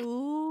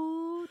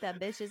 Ooh, that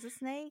bitch is a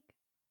snake.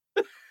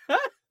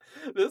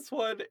 This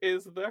one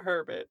is the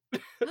hermit.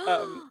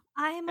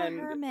 I'm a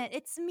hermit.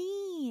 It's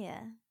me.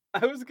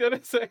 I was gonna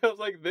say, I was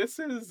like, this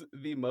is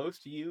the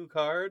most you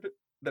card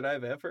that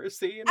I've ever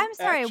seen. I'm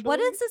sorry,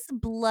 what is this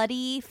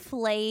bloody,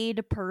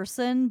 flayed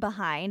person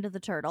behind the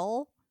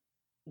turtle?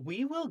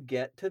 We will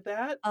get to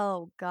that.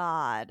 Oh,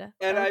 God.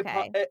 And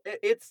okay.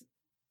 It's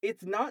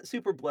not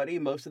super bloody.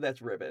 Most of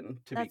that's ribbon,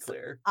 to be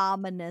clear.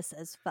 Ominous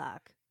as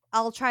fuck.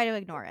 I'll try to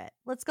ignore it.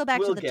 Let's go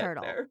back to the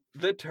turtle. There.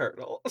 The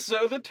turtle.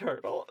 So the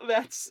turtle.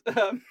 That's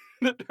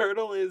the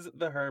turtle is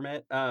the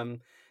hermit.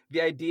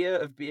 The idea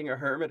of being a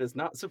hermit is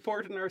not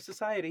supported in our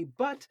society,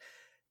 but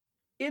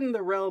in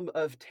the realm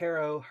of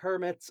tarot,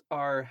 hermits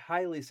are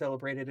highly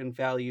celebrated and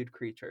valued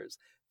creatures.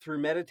 Through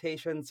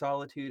meditation,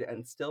 solitude,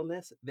 and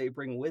stillness, they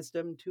bring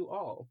wisdom to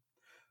all.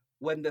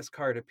 When this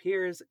card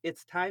appears,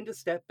 it's time to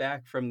step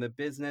back from the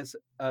business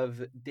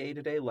of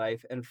day-to-day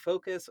life and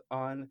focus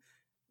on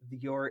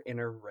your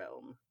inner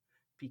realm.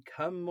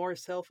 Become more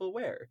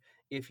self-aware.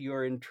 If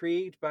you're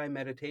intrigued by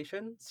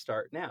meditation,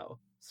 start now.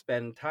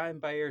 Spend time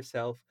by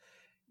yourself.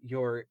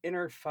 Your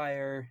inner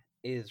fire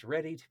is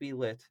ready to be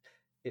lit.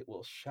 It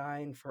will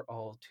shine for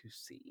all to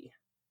see.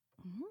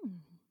 Mm.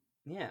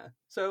 Yeah.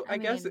 So I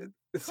guess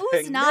it's who's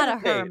saying not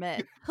meditate. a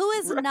hermit? Who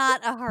is Right.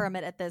 not a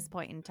hermit at this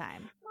point in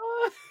time?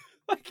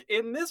 Like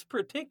in this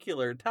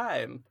particular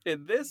time,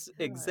 in this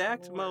Good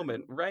exact Lord.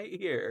 moment right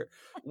here,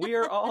 we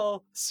are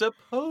all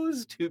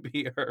supposed to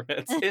be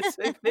hermits. It's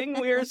a thing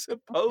we are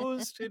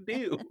supposed to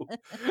do.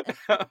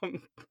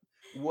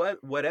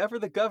 Whatever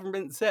the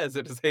government says,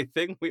 it is a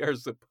thing we are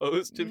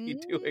supposed to be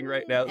doing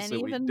right now, and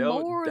so we even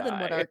don't more die. than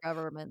what our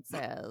government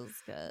says,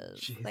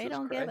 because they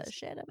don't give a Christ.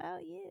 shit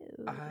about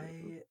you.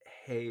 I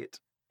hate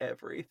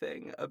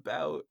everything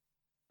about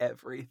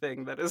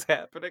everything that is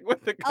happening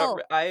with the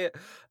government. I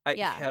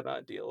yeah.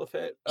 cannot deal with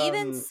it.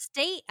 Even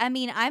state, I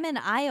mean, I'm in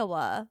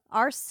Iowa.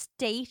 Our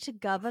state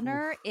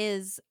governor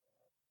is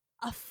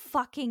a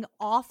fucking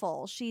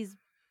awful. She's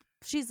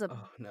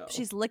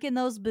licking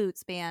those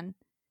boots, man.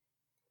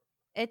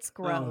 It's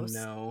gross.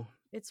 Oh no.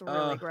 It's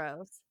really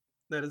gross.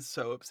 That is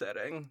so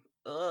upsetting.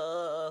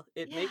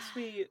 It makes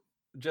me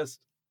just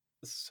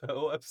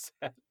so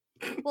upset.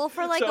 Well,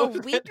 for like so a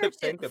week or two,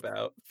 think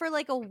about. for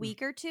like a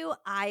week or two,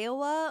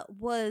 Iowa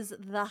was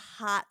the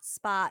hot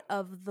spot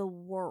of the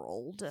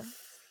world.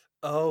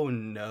 Oh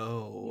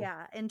no.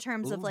 Yeah, in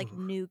terms of like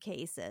new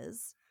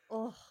cases.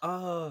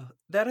 Oh,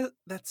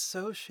 that's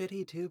so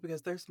shitty too,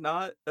 because there's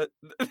not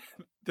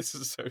this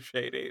is so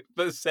shady.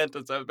 The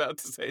sentence I'm about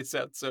to say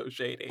sounds so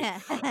shady.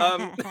 That's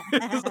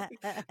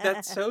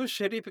so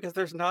shitty because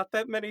there's not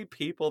that many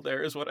people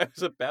there is what I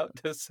was about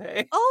to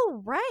say.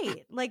 Oh,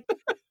 right. Like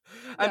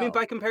I mean,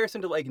 by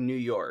comparison to like New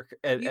York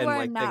and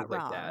like things wrong.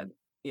 like that.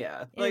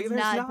 Yeah. Like there's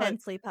not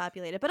densely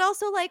populated. But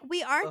also like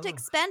we aren't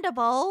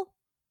expendable.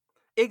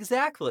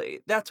 Exactly.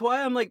 That's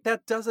why I'm like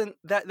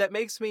that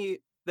makes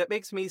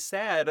me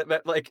sad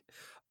that like,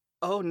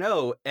 oh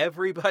no,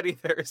 everybody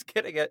there is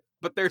getting it,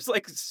 but there's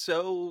like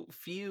so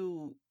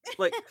few,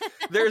 like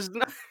there's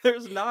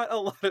not a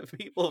lot of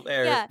people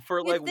there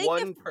for like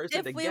one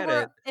person to get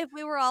it. If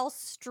we were all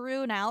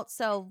strewn out,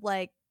 so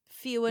like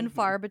few and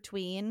far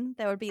between,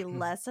 there would be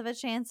less of a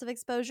chance of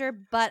exposure.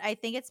 But I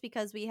think it's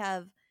because we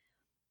have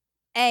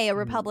a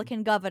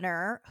Republican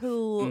governor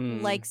who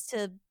likes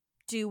to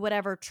do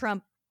whatever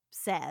Trump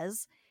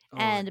says,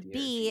 and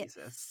B,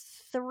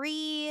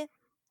 three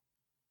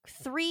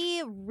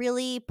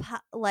really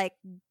like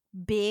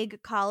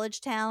big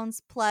college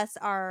towns plus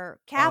our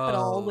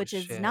capital, which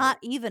is not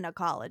even a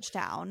college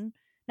town,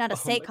 not a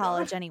state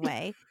college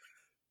anyway.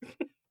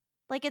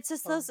 Like it's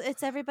just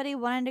it's everybody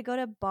wanting to go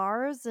to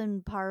bars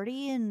and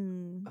party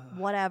and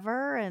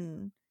whatever,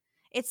 and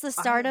it's the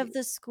start of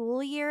the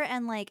school year,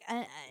 and like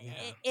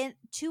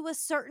to a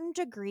certain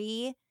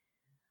degree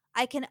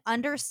I can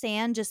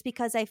understand, just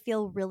because I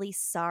feel really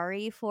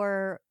sorry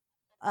for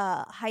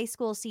high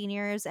school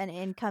seniors and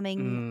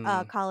incoming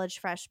college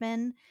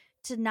freshmen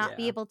to not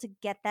be able to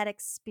get that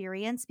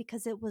experience,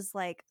 because it was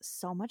like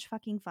so much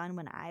fucking fun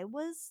when I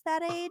was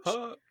that age.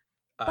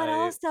 But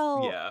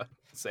also,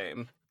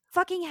 same.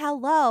 Fucking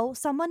hello,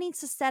 someone needs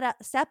to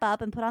step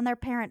up and put on their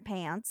parent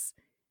pants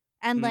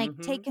and like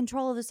take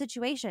control of the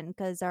situation,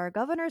 because our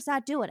governor's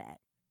not doing it.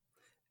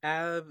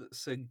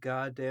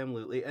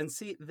 Abso-goddamn-lutely. And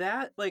see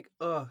that, like,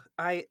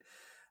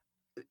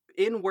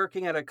 in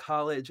working at a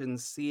college and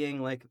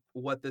seeing like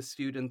what the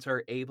students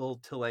are able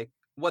to, like,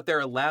 what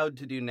they're allowed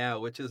to do now,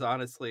 which is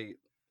honestly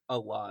a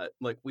lot.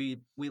 Like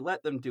we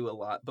let them do a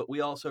lot, but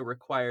we also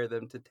require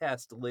them to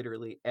test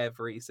literally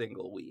every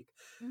single week.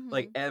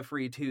 Like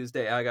every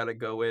Tuesday I gotta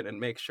go in and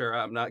make sure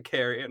I'm not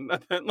carrying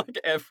nothing, like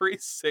every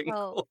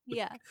single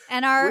week,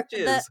 and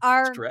which is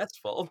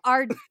stressful.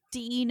 Our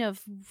dean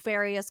of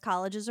various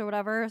colleges or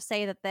whatever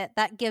say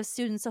that gives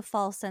students a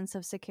false sense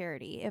of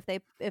security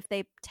if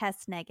they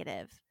test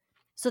negative,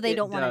 so they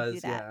don't want to do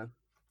that.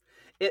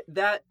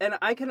 And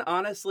I can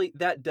honestly,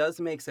 that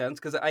does make sense,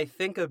 because I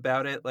think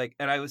about it, like,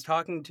 and I was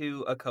talking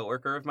to a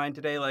coworker of mine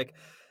today, like,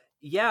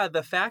 yeah,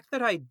 the fact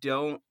that I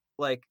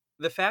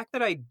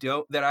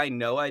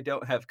know I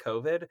don't have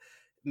COVID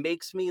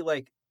makes me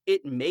like,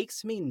 it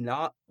makes me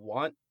not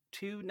want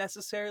to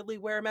necessarily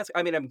wear a mask.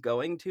 I mean, I'm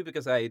going to,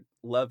 because I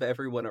love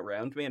everyone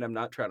around me and I'm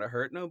not trying to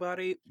hurt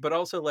nobody, but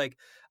also like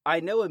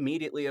I know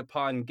immediately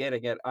upon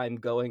getting it I'm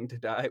going to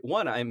die.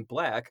 One, I'm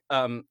Black,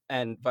 and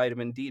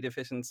vitamin D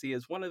deficiency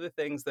is one of the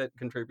things that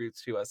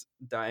contributes to us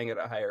dying at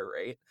a higher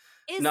rate.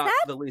 Is not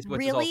that the least, which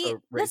really? is also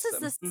racism.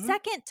 This is the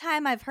second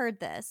time I've heard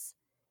this.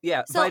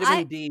 Yeah, so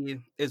vitamin D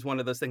is one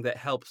of those things that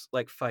helps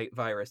like fight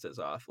viruses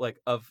off,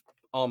 like of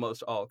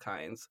almost all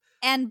kinds.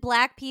 And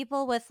Black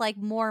people with like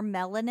more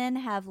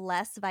melanin have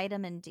less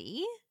vitamin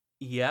D?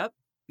 Yep.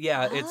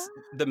 Yeah, Oh. it's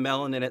the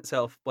melanin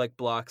itself, like,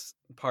 blocks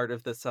part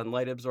of the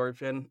sunlight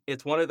absorption.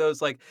 It's one of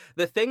those, like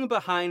the thing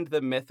behind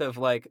the myth of,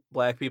 like,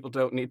 Black people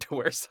don't need to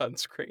wear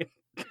sunscreen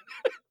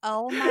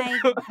Oh my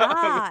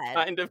god.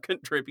 kind of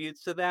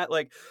contributes to that.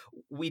 Like,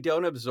 we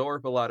don't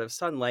absorb a lot of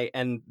sunlight,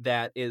 and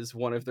that is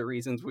one of the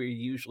reasons we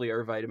usually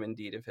are vitamin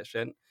D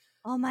deficient.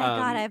 Oh my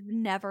god, Um, I've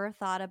never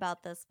thought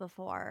about this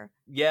before.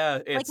 yeah,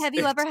 Like, it's have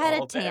you ever it's had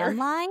a all there. tan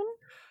line?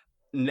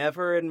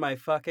 Never in my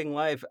fucking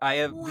life.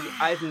 Wow.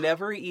 I've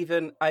never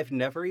even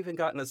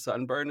gotten a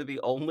sunburn. The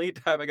only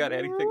time I got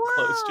anything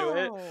close to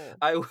it,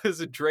 Wow. I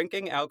was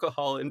drinking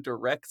alcohol in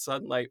direct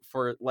sunlight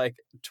for like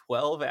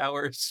 12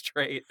 hours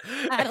straight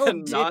That'll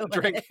and do not it.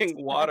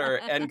 drinking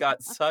water and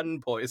got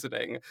sun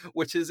poisoning,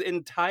 which is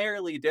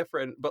entirely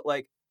different, but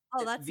like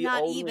Oh, that's the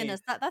not even only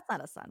that's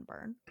not a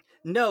sunburn.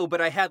 no,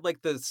 but I had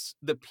like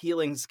the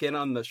peeling skin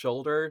on the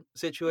shoulder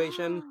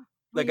situation.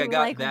 Well, Like you I were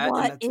got like, that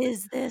and "What that's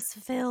is this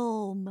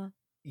film?"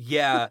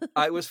 yeah,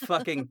 I was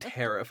fucking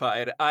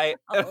terrified. I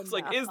Oh, was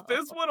like, no. "Is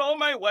this what all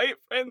my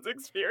white friends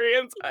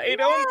experience? I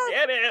don't Yes,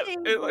 get it."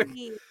 And, like,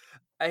 baby.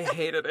 I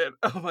hated it.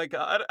 Oh my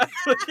god.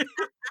 Like,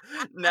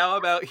 now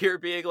I'm out here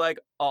being like,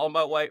 "All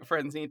my white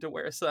friends need to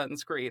wear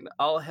sunscreen.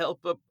 I'll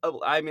help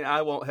I mean,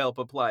 I won't help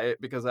apply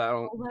it because I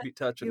don't Oh, but be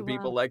touching you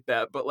people won't. like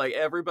that, but, like,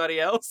 everybody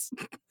else,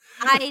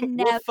 I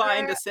will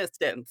find never,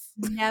 assistance."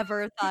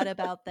 never thought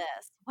about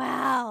this.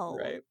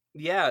 Wow. Right.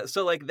 Yeah,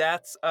 so, like,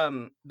 that's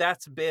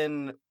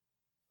been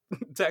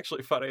it's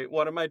actually funny.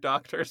 One of my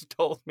doctors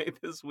told me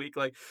this week,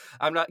 like,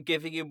 "I'm not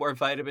giving you more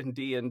vitamin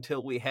D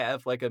until we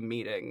have, like, a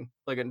meeting,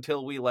 like,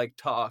 until we, like,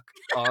 talk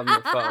on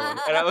the phone."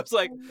 And I was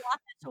like,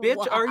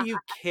 "Bitch, What? are Why? you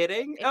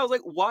kidding?" I was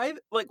like,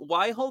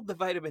 why hold the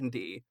vitamin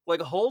D?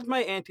 Like, hold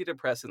my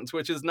antidepressants,"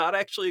 which is not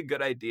actually a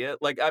good idea.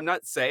 Like, I'm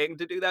not saying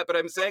to do that, but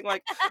I'm saying,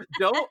 like,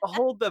 don't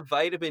hold the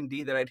vitamin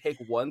D that I take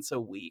once a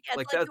week. Yeah,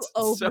 it's Like, like you that's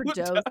so overdose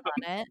dumb.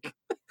 on it.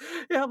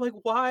 Yeah, I'm like,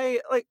 why?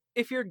 Like,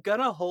 if you're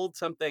gonna hold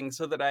something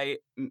so that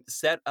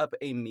set up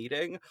a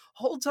meeting,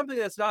 hold something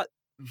that's not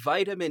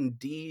vitamin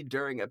D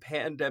during a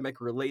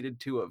pandemic related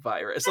to a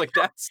virus. Like,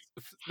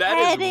 that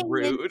is Heading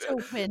rude.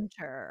 into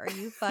winter. Are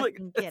you Like,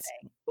 fucking it's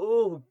kidding?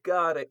 oh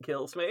god, it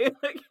kills me.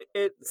 Like,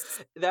 it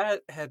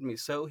that had me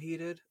so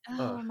heated.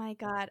 Ugh. Oh my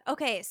god.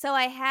 Okay, so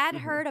I had Mhm.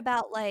 heard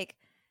about like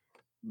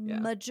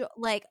Yeah.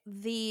 like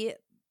the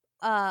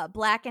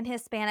Black and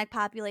Hispanic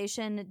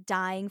population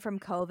dying from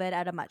COVID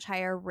at a much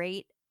higher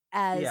rate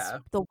as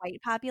Yeah. the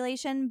white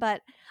population,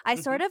 but I Mhm.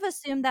 sort of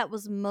assumed that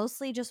was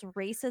mostly just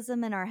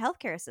racism in our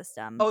healthcare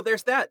system. Oh,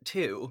 there's that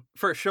too,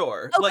 for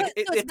sure. Oh, Like,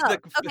 so it's it's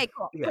the both. Okay,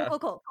 cool. Cool, yeah. cool,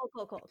 cool, cool,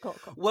 cool, cool, cool,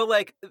 cool. Well,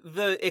 like,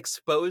 the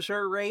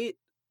exposure rate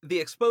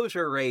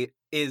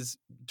is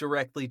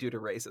directly due to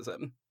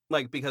racism.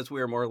 Like, because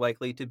we're more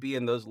likely to be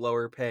in those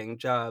lower paying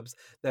jobs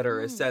that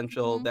are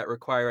essential, Mhm. that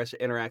require us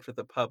to interact with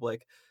the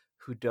public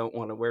who don't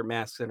wanna wear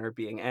masks and are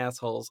being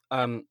assholes.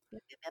 Yep.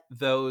 Yep, yep, yep.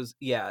 Those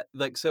yeah,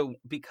 like, so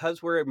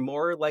because we're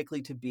more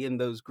likely to be in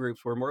those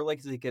groups, we're more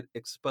likely to get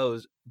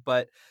exposed,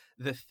 but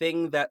the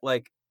thing that,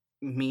 like,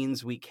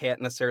 means we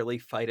can't necessarily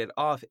fight it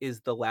off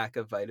is the lack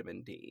of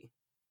vitamin D.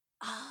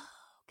 Oh,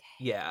 okay.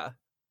 Yeah.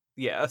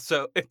 Yeah,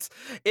 so it's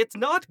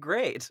not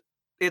great.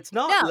 It's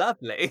not No,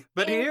 lovely,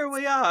 but here it's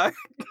we are.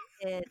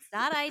 it's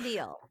not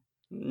ideal.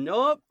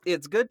 Nope,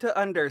 it's good to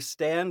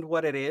understand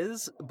what it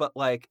is, but,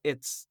 like,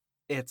 it's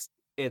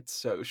it's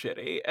so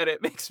shitty, and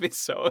it makes me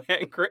so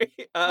angry.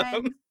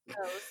 I'm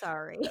so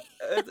sorry.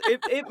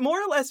 It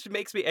more or less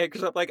makes me angry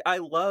 'cause I'm like, I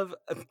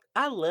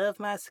love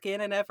my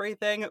skin and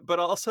everything, but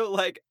also,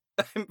 like,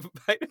 I'm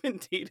vitamin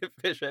D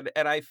deficient,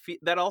 and I feel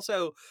that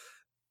also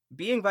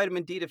being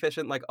vitamin D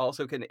deficient, like,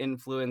 also can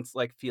influence,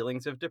 like,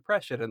 feelings of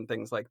depression and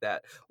things like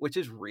that, which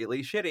is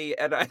really shitty,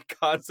 and I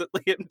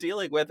constantly am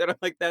dealing with it. I'm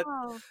like, that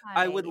Oh,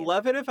 I would honey.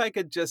 love it if I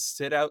could just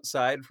sit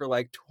outside for,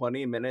 like,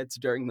 20 minutes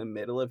during the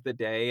middle of the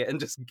day and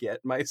just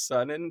get my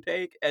sun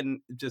intake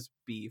and just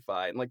be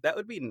fine. Like, that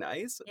would be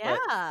nice,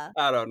 but Yeah.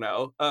 I don't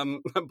know.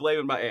 I'm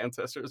blaming my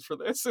ancestors for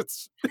this. It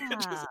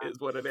Yeah. just is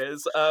what it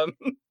is.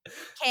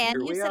 Can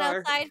Here you we sit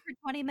are. outside for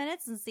 20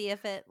 minutes and see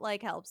if it,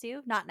 like, helps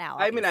you? Not now,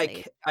 I mean,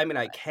 obviously.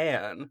 I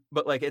can,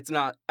 but, like, it's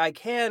not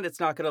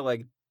gonna,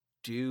 like,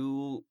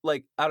 do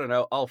like, I don't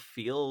know, I'll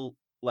feel,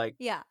 like,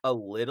 Yeah. a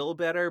little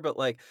better, but,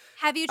 like,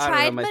 Have you I don't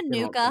know, tried my skin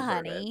won't Manuka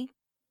convert it. honey?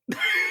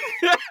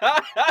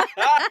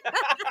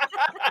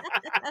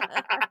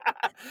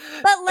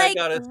 But, I like,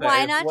 gotta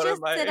why say, not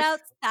just sit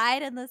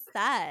outside in the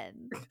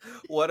sun?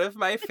 one of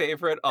my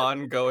favorite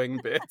ongoing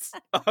bits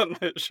on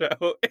the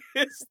show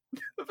is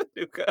the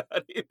Manuka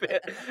honey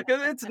bit,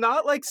 because it's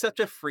not, like, such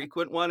a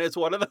frequent one, it's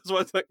one of those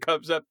ones that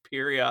comes up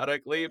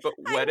periodically, but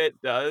I when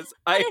it does,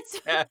 and I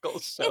it's cackle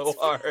it's so from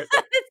hard.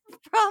 it's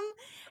from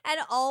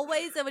and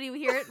always and when you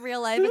hear it in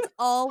real life, it's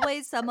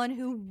always someone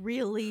who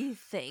really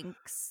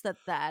thinks that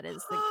that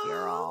is the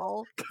cure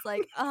all. It's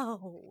like,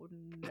 "Oh,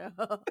 no."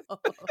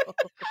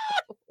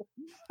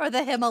 Or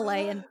the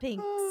Himalayan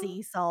pink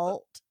sea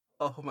salt.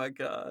 Oh my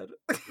god.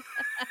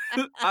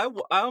 I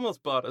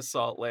almost bought a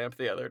salt lamp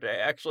the other day,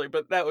 actually,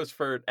 but that was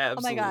for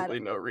Oh my god. absolutely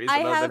no I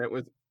reason other than have it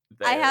was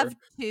there. I have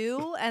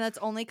 2, and that's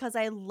only because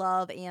I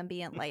love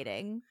ambient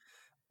lighting.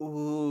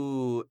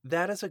 Ooh,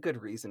 that is a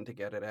good reason to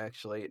get it,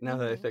 actually. Now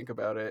that I think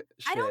about it,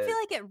 I don't feel shit,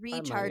 like it I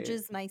might.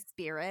 recharges my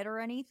spirit or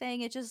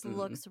anything. It just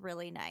looks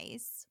really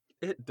nice.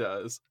 It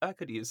does. I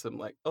could use some,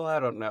 like, oh, I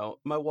don't know.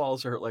 My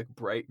walls are, like,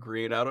 bright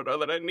green. I don't know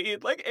that I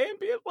need, like,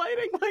 ambient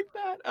lighting like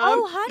that.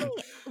 Oh, honey,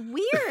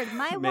 weird.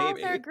 My walls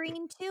are Maybe.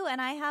 green too,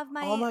 and I have Oh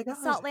my my god.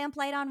 salt lamp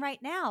light on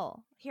right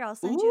now. Here, I'll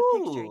send you a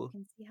picture. You Ooh.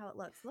 can see how it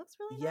looks. It looks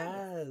really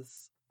nice.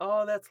 Yes.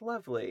 Oh, that's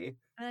lovely.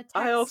 I'm gonna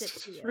I text also it to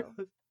just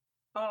you.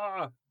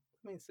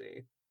 let me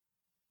see.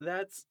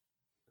 That's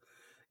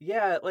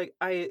yeah, like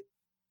I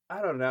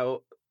don't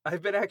know.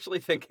 I've been actually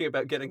thinking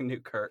about getting new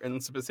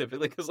curtains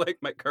specifically because like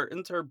my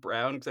curtains are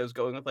brown because I was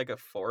going with like a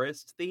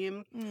forest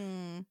theme,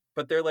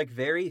 but they're like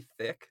very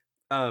thick,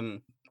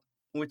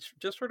 which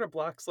just sort of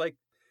blocks like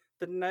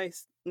the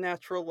nice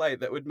natural light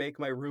that would make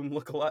my room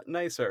look a lot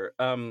nicer.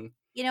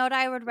 You know what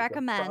I would Is a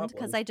recommend? Because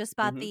problem. I just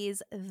bought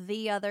these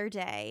the other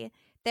day.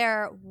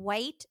 They're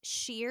white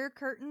sheer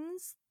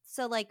curtains.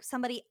 So, like,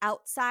 somebody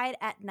outside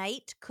at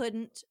night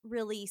couldn't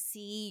really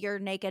see your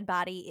naked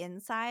body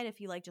inside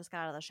if you, like, just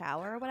got out of the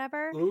shower or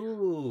whatever.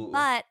 Ooh.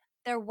 But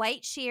they're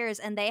white sheers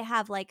and they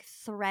have, like,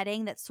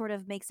 threading that sort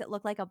of makes it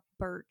look like a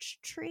birch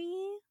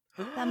tree.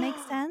 That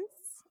makes sense?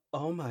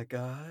 Oh my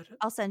god.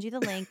 I'll send you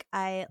the link.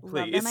 I love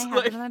them. I Please, have them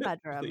like, in my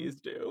bedroom.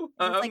 please do.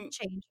 It has, like,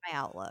 changed my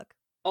outlook.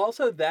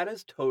 Also, that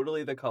is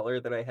totally the color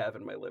that I have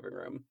in my living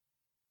room.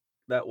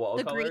 That wall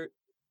The green? color.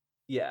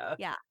 Yeah.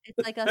 Yeah, it's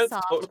like a That's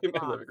soft totally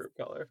my moss. living room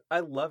color. I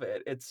love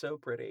it. It's so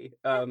pretty.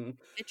 Yeah.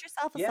 Get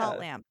yourself a salt Yeah,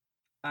 lamp.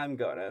 I'm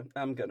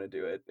gonna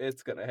do it.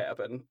 It's gonna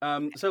happen.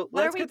 So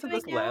What are let's we get to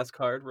doing this now? last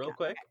card real Yeah,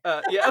 quick.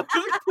 okay. Yeah,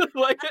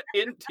 like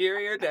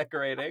interior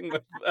decorating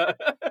with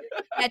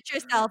Get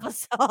yourself a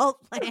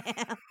salt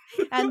lamp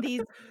and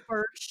these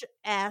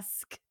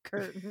birch-esque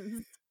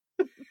curtains.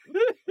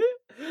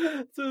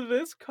 So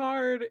this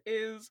card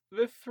is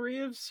the Three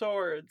of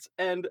Swords,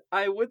 and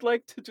I would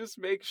like to just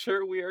make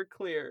sure we are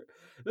clear.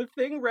 The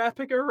thing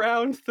wrapping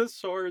around the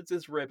swords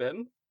is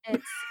ribbon.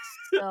 It's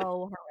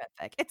so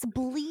horrific. It's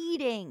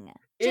bleeding.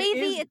 It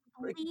JV, is it's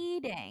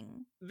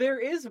bleeding. there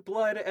is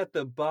blood at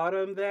the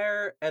bottom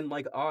there and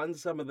like on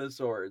some of the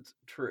swords,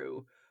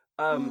 true.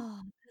 Oh,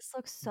 this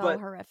looks so But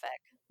horrific.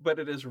 but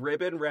it is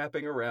ribbon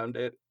wrapping around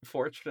it.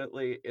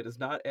 Fortunately, it is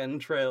not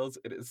entrails.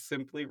 It is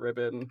simply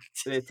ribbon.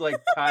 It's like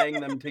tying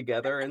them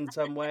together in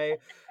some way.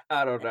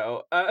 I don't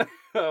know.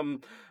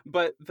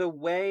 But the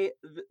way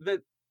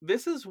that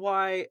this is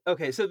why.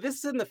 Okay, so this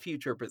is in the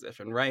future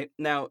position, right?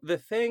 Now, the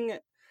thing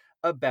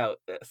about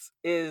this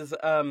is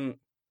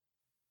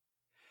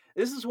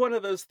one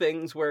of those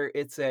things where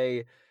it's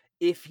a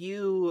if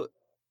you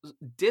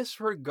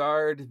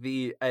disregard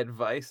the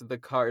advice the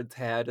cards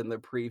had in the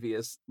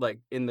previous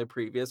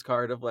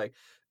card of like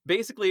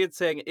basically it's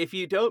saying if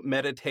you don't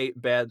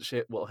meditate bad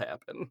shit will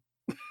happen.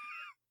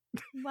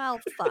 Well,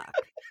 fuck.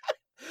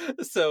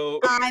 So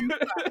I'm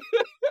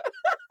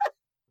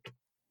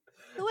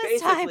Who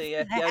has time basically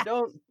for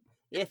that?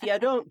 if you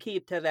don't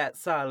keep to that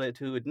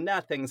solitude,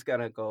 nothing's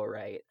gonna go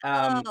right.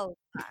 Oh,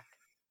 fuck.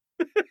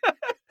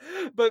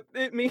 But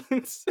it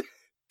means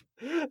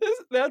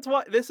that's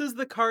why this is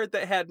the card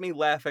that had me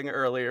laughing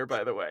earlier,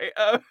 by the way,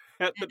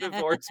 at the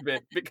divorce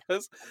bit,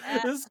 because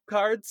this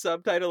card's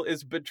subtitle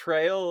is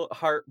Betrayal,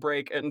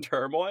 Heartbreak, and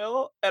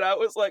Turmoil. And I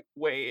was like,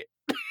 wait,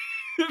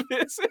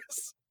 this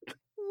is.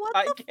 What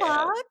I the can't.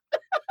 fuck?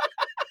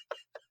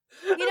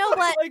 You know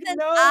what? Like, Since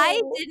no.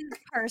 I didn't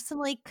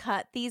personally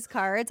cut these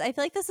cards, I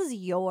feel like this is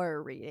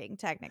your reading,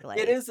 technically.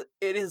 It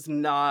is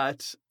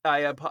not.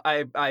 I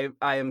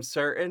am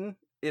certain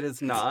it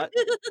is not.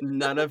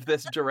 None of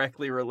this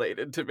directly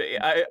related to me.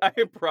 I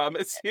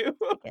promise you.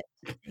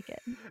 Take it.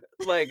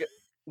 Like,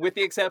 with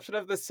the exception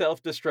of the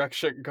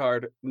self-destruction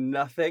card,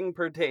 nothing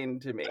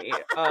pertained to me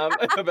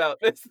about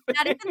this thing.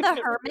 Not even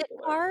the hermit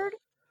card?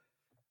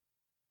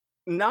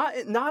 Not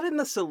in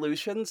the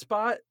solution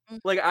spot.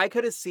 Like, I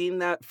could have seen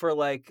that for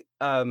like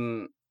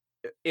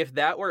if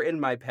that were in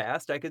my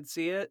past, I could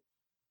see it.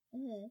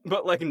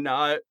 But like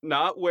not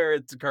where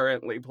it's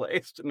currently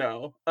placed.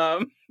 No.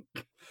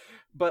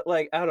 But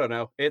like I don't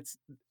know. It's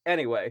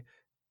anyway.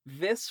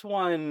 This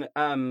one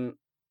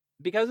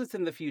because it's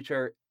in the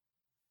future,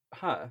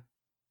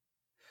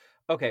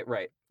 okay,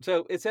 right.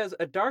 So it says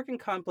a dark and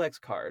complex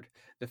card.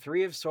 The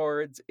Three of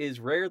Swords is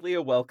rarely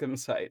a welcome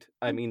sight.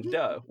 I mean,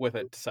 duh, with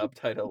a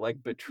subtitle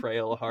like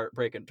Betrayal,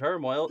 Heartbreak, and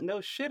Turmoil.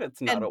 No shit, it's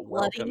not And a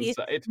welcome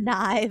sight.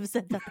 knives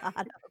at the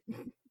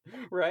bottom.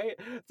 Right?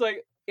 It's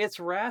like its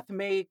wrath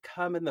may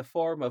come in the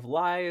form of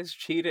lies,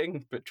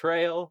 cheating,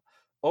 betrayal,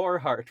 or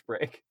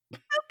heartbreak.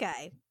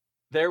 Okay.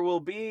 There will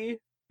be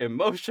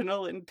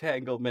emotional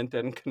entanglement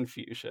and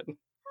confusion.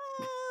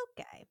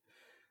 Okay.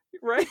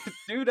 Right?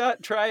 Do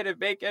not try to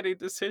make any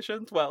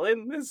decisions while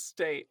in this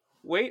state.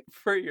 Wait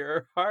for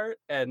your heart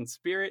and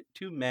spirit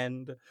to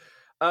mend.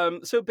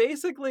 So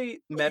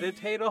basically,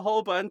 meditate a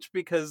whole bunch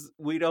because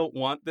we don't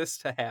want this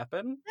to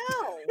happen.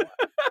 No.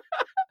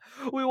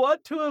 We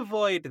want to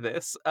avoid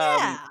this.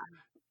 Yeah.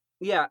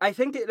 Yeah, I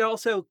think it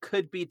also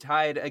could be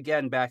tied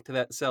again back to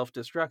that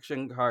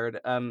self-destruction card.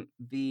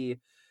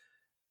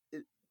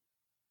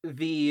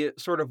 The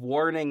sort of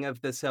warning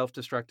of the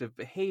self-destructive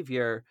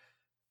behavior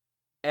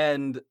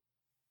and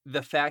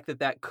the fact that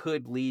that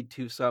could lead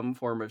to some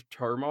form of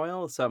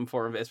turmoil, some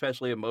form of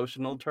especially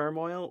emotional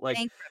turmoil, like,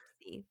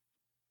 Bankruptcy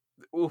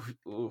oof,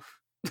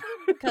 oof.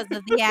 because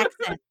of the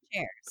accent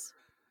chairs.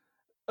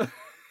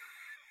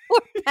 We're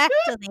back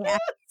to the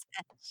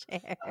accent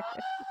chair.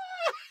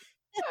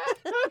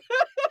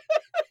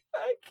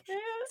 I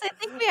can't. So I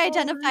think we I'll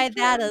identified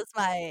that return. as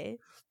my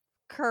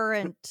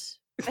current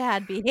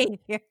bad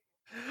behavior.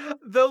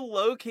 Though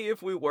low key,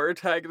 if we were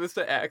tagging this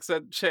to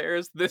accent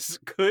chairs, this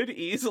could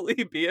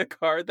easily be a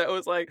card that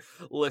was like,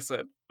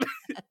 listen,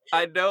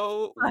 I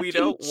know we Fucking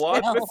don't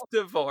want this chill.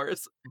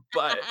 divorce,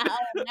 but Oh,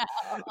 no.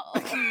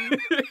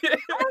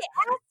 I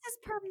asked his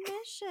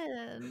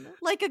permission,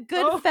 like a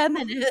good oh.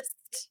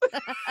 feminist.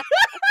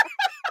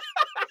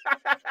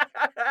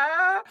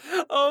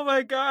 Oh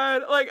my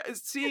god. Like,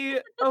 see,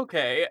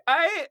 okay.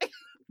 I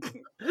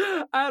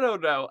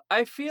don't know.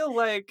 I feel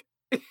like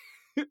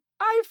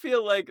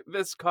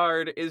this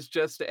card is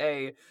just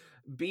a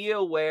be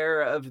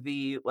aware of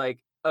the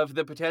of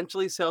the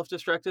potentially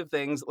self-destructive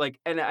things, like,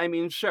 and I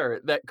mean, sure,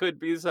 that could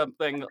be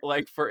something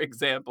like, for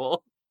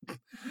example,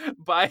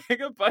 buying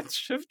a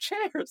bunch of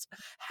chairs.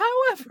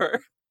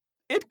 However,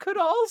 it could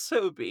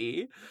also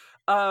be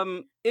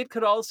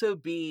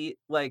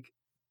like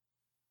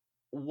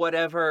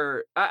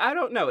whatever, I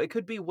don't know, it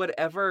could be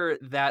whatever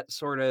that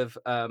sort of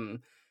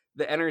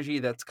the energy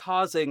that's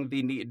causing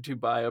the need to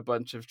buy a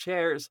bunch of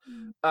chairs.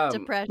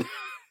 Um Depression.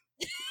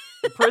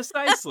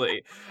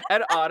 Precisely.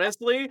 And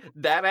honestly,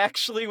 that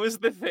actually was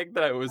the thing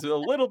that I was a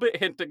little bit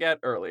hinting at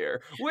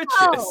earlier,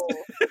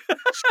 Oh,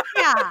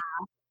 yeah.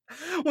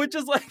 which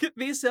is like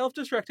these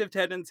self-destructive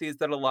tendencies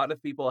that a lot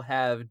of people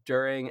have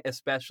during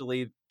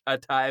especially a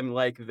time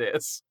like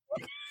this.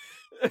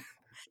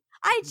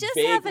 I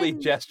just have Vaguely an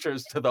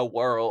gestures to the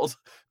world.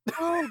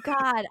 oh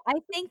god, I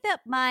think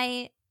that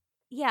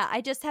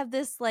I just have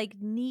this, like,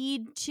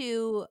 need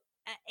to,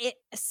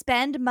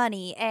 spend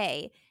money,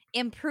 A,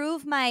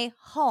 improve my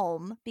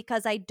home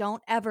because I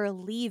don't ever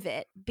leave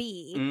it,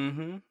 B,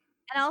 Mhm.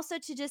 and also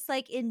to just,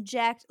 like,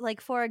 inject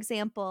like, for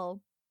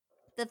example,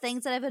 the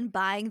things that I've been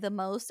buying the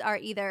most are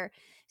either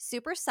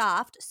super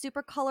soft,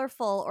 super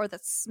colorful, or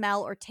that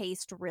smell or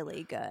taste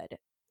really good.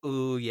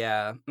 Ooh,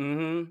 yeah.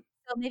 Mhm.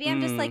 So maybe I'm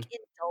just, like, Mm.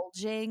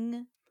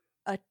 indulging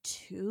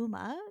too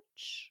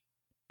much?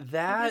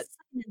 Maybe That this is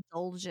like an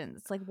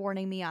indulgence, like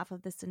warning me off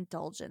of this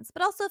indulgence.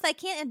 But also, if I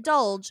can't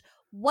indulge,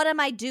 what am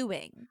I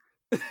doing?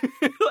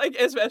 like,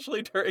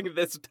 especially during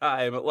this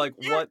time, like,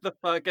 what Exactly. the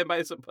fuck am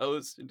I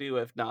supposed to do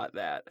if not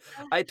that?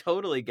 I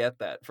totally get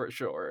that for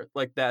sure.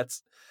 Like,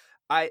 that's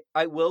I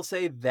will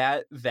say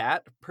that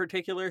that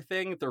particular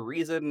thing, the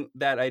reason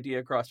that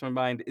idea crossed my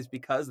mind is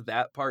because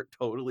that part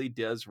totally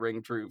does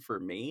ring true for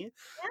me.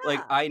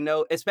 Like, Yeah. I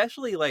know,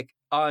 especially like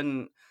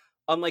on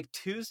like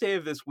Tuesday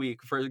of this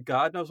week, for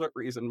God knows what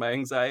reason, my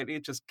anxiety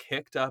just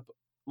kicked up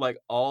like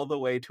all the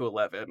way to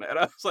 11. And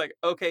I was like,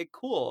 okay,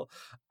 cool.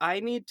 I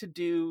need to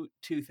do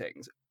two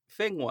things.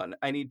 Thing one,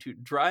 I need to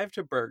drive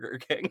to Burger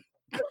King.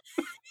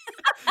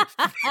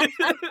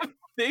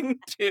 Thing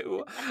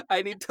two,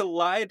 I need to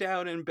lie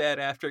down in bed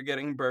after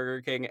getting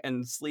Burger King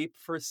and sleep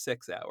for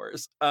 6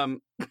 hours.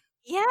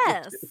 Which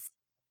is Yes.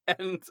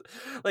 and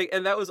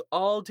and that was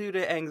all due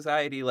to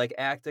anxiety, like,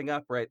 acting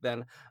up right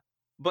then.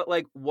 But,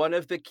 like, one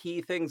of the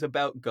key things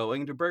about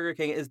going to Burger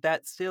King is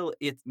that still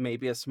it's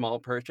maybe a small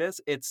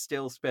purchase, it's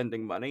still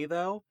spending money,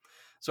 though.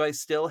 So I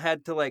still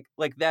had to, like,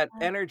 that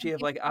energy Thank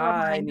of, you like, for the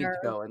I need reminder. to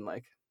go and,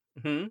 like.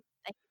 Hmm?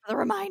 Thank you for the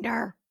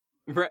reminder.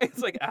 Right? It's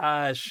like,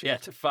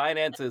 shit,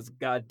 finances,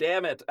 god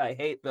damn it, I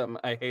hate them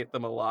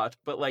a lot,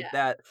 but, like, Yeah.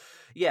 that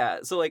yeah,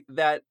 so, like,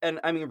 that and,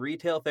 I mean,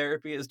 retail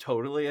therapy is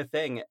totally a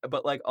thing,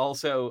 but, like,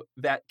 also,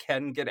 that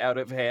can get out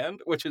of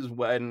hand, which is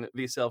when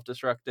the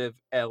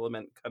self-destructive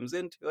element comes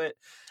into it,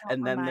 Don't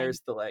and then remind.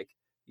 there's the, like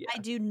I yeah.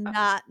 do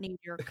not need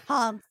your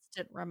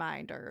constant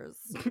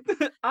reminders.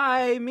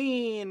 I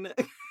mean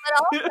But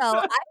also,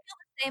 I feel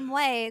the same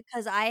way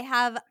because I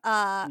have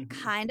a Mhm.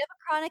 kind of a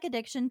chronic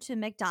addiction to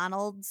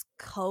McDonald's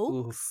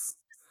Oof. Cokes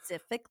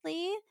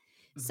specifically.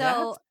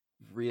 So That's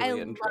really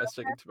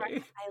interesting to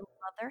me. I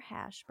love their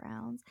hash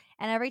browns,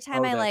 and every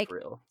time Oh, I, that's like,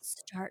 real.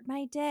 start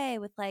my day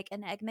with, like,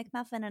 an Egg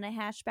McMuffin and a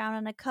hash brown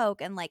and a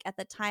Coke, and, like, at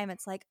the time,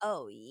 it's like,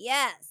 "Oh,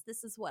 yes,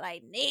 this is what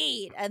I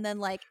need," and then,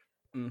 like,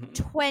 Mhm.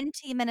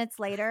 20 minutes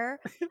later,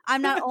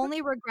 I'm not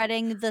only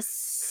regretting the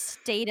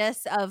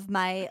status of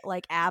my,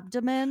 like,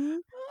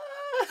 abdomen,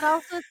 but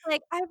also it's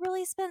like, "I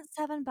really spent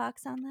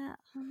 $7 on that,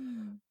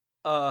 honey."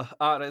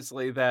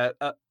 Honestly,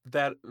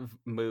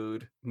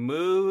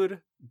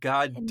 mood,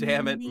 god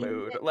damn it,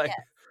 mood, like,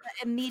 Yes,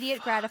 the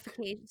immediate fuck.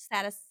 gratification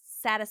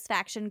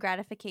satisfaction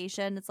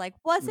gratification, it's like,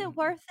 "Was it Mhm.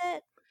 worth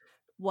it?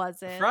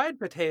 Was it?" Fried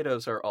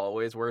potatoes are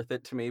always worth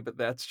it to me, but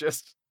that's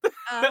just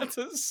That's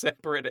a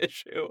separate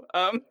issue.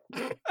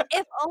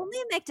 If only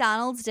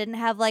McDonald's didn't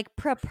have like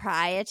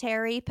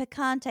proprietary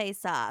picante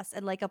sauce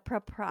and like a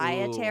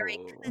proprietary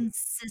Ooh.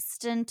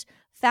 consistent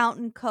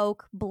fountain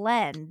Coke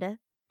blend.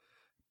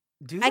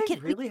 Do I they can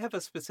we really have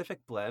a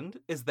specific blend?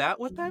 Is that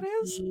what that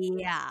is?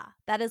 Yeah.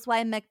 That is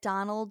why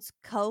McDonald's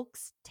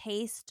Cokes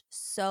taste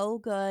so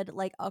good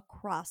like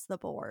across the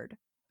board.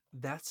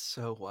 That's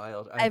so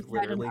wild. I've I've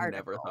read an literally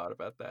never article. thought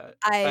about that.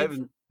 I've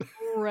I've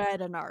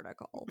read an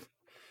article.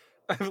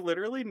 I've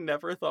literally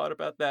never thought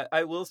about that.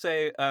 I will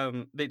say,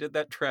 they did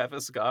that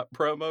Travis Scott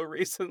promo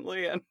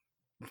recently, and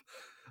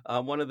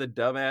one of the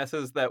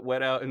dumbasses that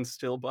went out and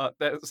still bought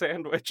that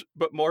sandwich,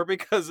 but more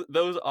because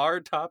those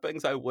are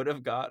toppings I would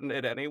have gotten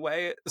it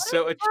anyway. What are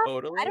So you it talking I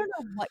totally. don't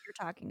know what you're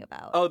talking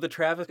about. Oh, the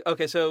Travis.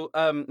 Okay, so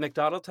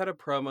McDonald's had a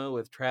promo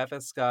with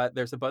Travis Scott.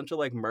 There's a bunch of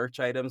like merch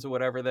items or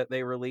whatever that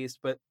they released,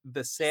 but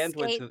the The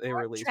sandwich that they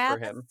skateboard released for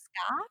Travis him,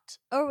 Scott?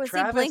 Or was he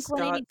Travis Blink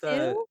Scott, the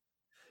 182?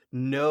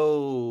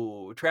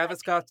 no, Travis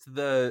Scott's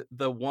the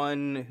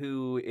one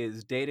who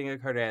is dating a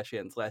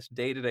Kardashian slash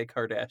dated a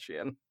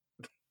Kardashian.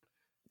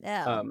 No,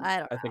 I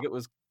don't I know. think it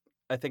was,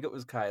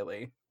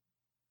 Kylie.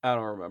 I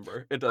don't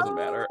remember. It doesn't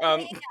matter. Oh,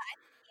 yeah, he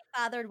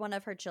fathered one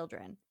of her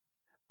children.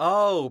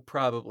 Oh,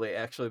 probably.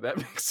 Actually, that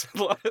makes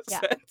a lot of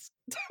Yeah. sense.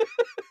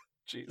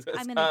 Jesus.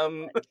 I'm gonna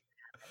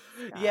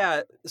Google it.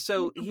 Yeah. You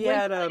So the he Blink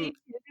had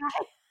 182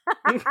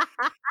 guy?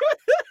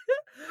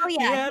 Oh, he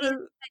yeah, had I a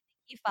think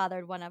he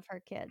fathered one of her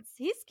kids.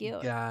 He's cute.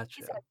 He's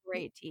gotcha. got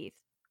great teeth.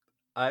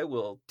 I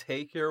will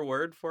take your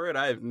word for it.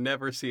 I have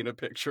never seen a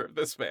picture of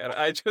this man.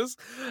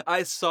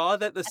 I saw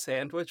that the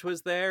sandwich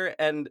was there,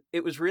 and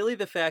it was really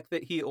the fact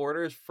that he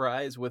orders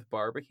fries with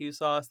barbecue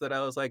sauce that I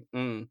was like,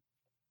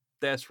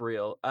 that's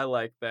real. I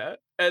like that.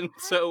 And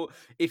so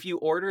if you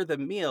order the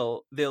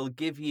meal, they'll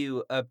give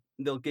you a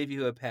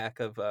pack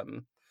of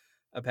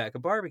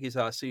barbecue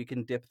sauce so you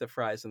can dip the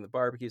fries in the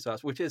barbecue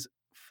sauce, which is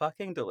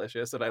fucking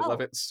delicious, and I love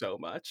Oh, it so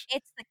much.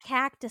 it's the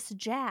Cactus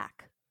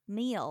Jack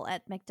meal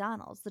at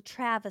McDonald's, the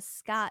Travis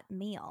Scott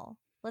meal.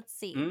 Let's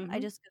see. I Mm-hmm.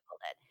 just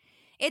Googled it.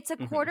 It's a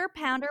Mm-hmm. quarter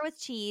pounder with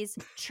cheese,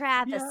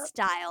 Travis Yeah.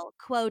 style.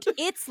 Quote,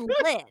 it's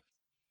lit.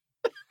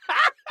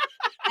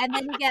 And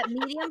then you get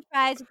medium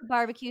fries with the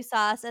barbecue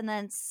sauce and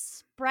then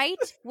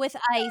Sprite with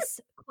ice,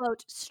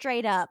 quote,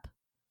 straight up.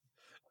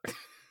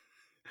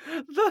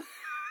 The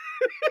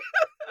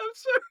I'm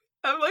sorry.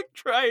 I'm like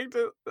trying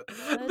to.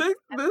 Good.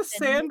 The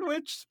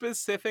sandwich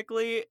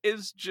specifically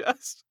is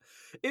just.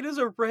 It is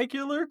a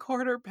regular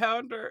quarter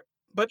pounder,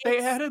 but they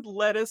It's added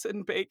lettuce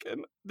and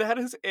bacon. That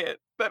is it.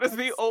 That is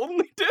the it's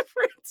only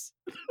difference.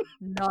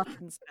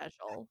 nothing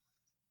special.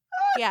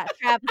 Yeah,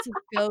 Travis's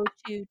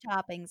go-to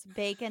toppings,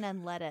 bacon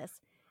and lettuce.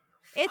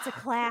 It's a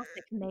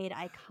classic made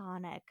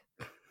iconic.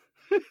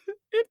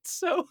 It's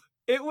so.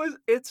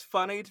 It's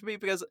funny to me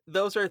because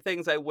those are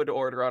things I would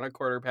order on a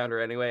quarter pounder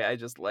anyway. I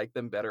just like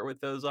them better with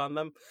those on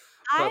them.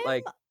 But I'm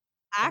like,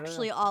 I don't know.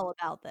 actually all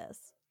about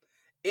this.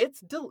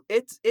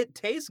 It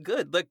tastes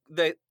good. Like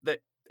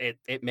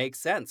it makes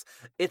sense.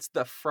 It's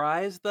the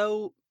fries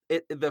though.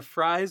 The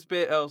fries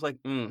bit. I was like,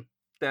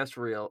 that's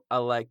real. I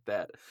like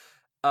that.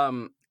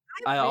 Um,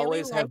 I I really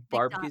always like have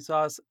barbecue McDonald's.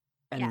 sauce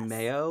and Yes.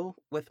 mayo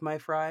with my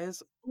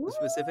fries Ooh.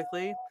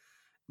 specifically.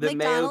 The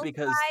mayo McDonald's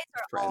because fries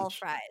are all French.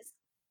 fries.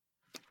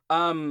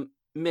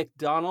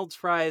 McDonald's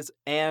fries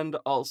and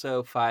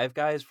also Five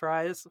Guys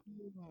fries.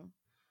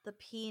 The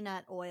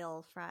peanut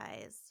oil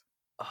fries.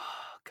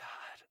 Oh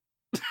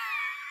God.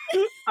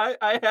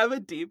 I have a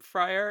deep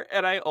fryer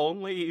and I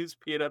only use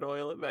peanut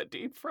oil in that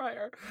deep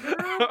fryer.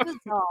 You're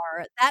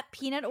bizarre. That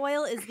peanut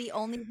oil is the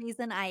only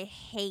reason I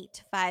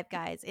hate Five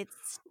Guys. It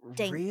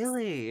stinks.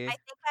 Really?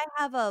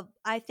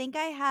 I think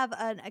I have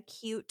an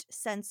acute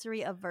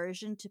sensory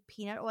aversion to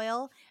peanut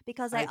oil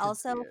because I I could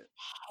see also it.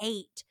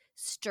 hate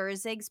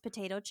Sturzig's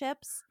potato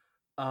chips.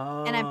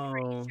 And I'm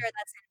pretty Oh, sure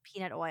that's in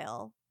peanut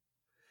oil.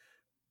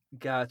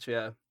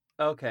 gotcha.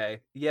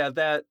 Okay. Yeah,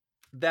 that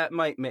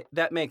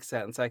makes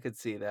sense. I could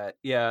see that.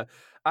 Yeah.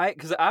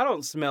 Because I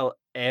don't smell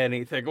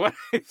anything when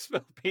I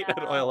smell peanut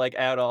oil No. like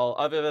at all,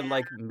 other than Yeah.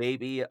 like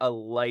maybe a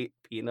light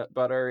peanut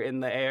butter in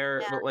the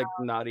air, Yeah, but like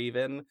not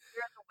even. you're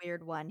the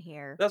weird one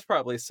here. That's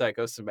probably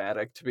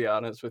psychosomatic, to be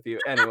honest with you.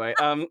 Anyway,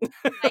 I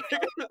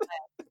know.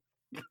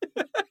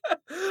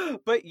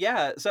 but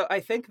yeah, so I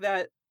think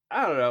that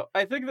I don't know.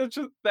 I think that's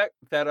just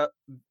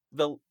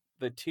the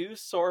the two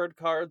sword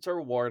cards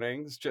are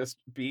warnings. Just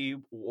be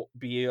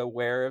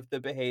aware of the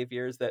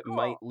behaviors that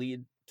might Cool.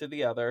 lead to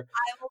the other,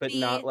 I will but be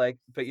not like.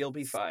 But you'll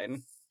be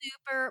fine.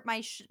 super.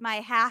 My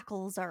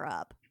hackles are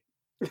up.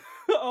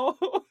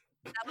 Oh,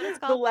 Is that what it's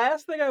the called?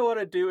 last thing I want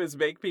to do is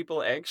make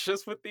people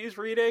anxious with these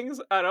readings.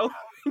 I don't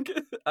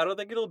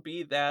think it'll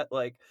be that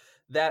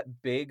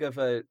big of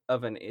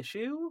an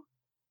issue.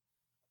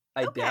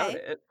 I doubt Okay.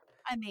 it.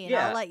 I mean,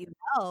 I'll Yeah. let you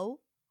know.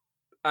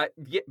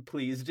 Yeah,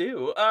 please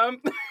do.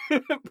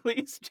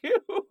 Please do.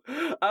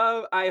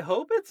 I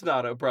hope it's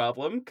not a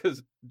problem,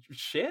 because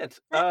shit.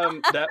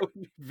 That would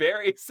be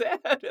very sad,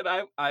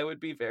 and I would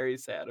be very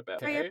sad about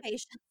For your it.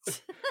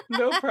 patience.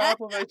 No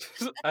problem.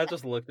 I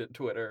just looked at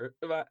Twitter.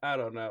 I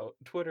don't know.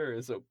 Twitter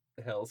is a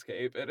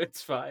hellscape, and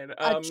it's fine.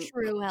 A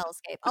true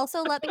hellscape.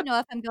 Also, let me know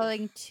if I'm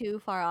going too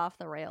far off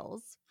the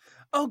rails.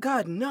 Oh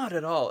god, not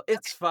at all.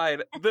 It's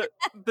fine. The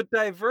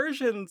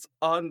diversions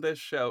on this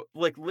show,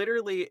 like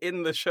literally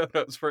in the show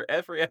notes for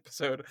every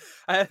episode,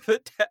 I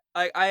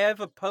have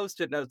a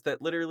post-it notes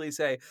that literally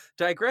say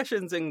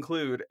digressions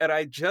include, and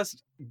I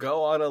just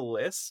go on a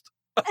list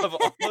of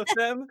all of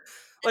them.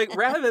 Like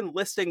rather than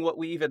listing what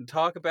we even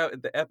talk about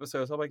in the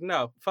episodes, I'm like,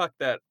 no, fuck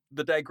that.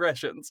 The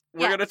digressions.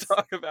 We're gonna Yes.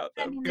 talk about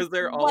I them mean, because it's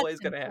they're what's always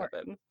gonna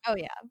important. happen. Oh,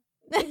 yeah.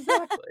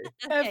 Exactly.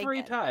 Okay, Every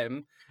good.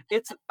 time.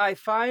 I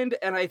find,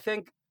 and I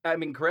think, I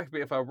mean, correct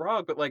me if I'm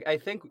wrong, but like, I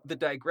think the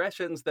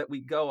digressions that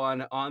we go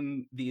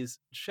on these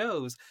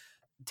shows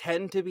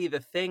tend to be the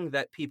thing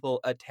that people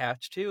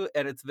attach to,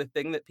 and it's the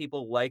thing that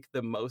people like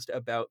the most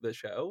about the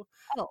show.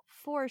 Oh,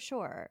 for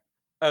sure.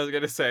 I was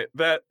gonna say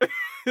that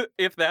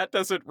if that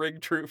doesn't ring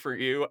true for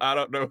you, I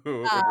don't know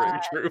who it would ring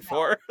true No.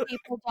 for.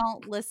 People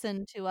don't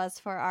listen to us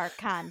for our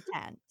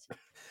content.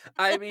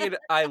 I mean,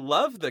 I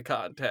love the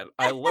content.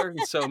 I learn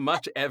so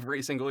much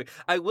every single week.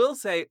 I will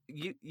say,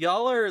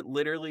 y'all are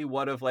literally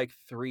one of like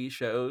 3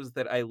 shows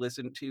that I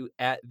listen to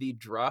at the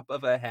drop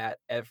of a hat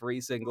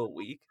every single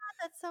week.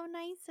 That's so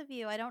nice of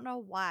you. I don't know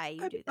why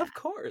you I do that. of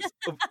course.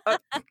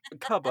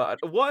 Come on.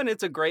 1,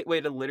 it's a great way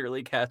to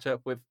literally catch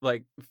up with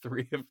like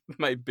 3 of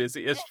my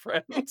busiest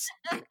friends.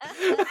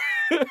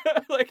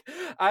 Like,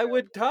 I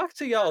would talk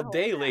to y'all Oh,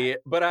 daily,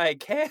 but I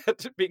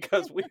can't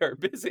because we are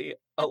busy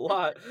a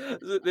lot.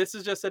 This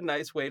is just a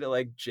nice way to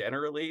like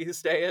generally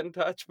stay in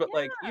touch, but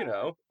like, for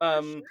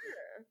sure.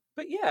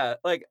 but yeah,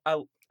 like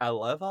I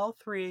love all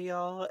 3 of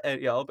y'all,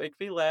 and y'all make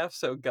me laugh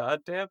so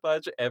goddamn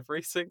much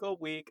every single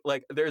week.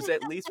 Like, there's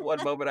at least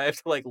one moment I have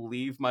to like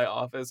leave my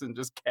office and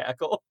just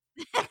cackle.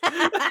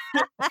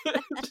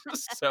 It's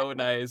just so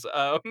nice.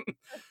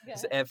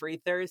 Just every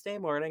Thursday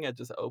morning, I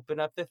just open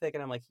up the thing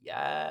and I'm like,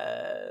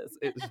 yes.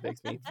 It just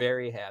makes me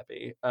very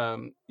happy.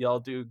 Y'all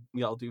do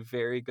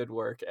very good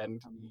work,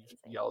 and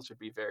y'all should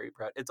be very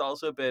proud. It's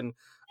also been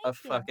a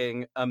Thank you.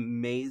 fucking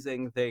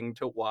amazing thing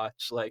to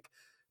watch, like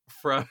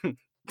from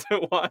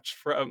to watch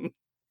from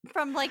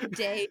like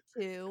day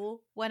 2,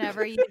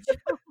 whenever you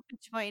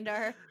joined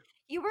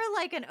you were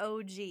like an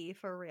OG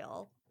for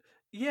real.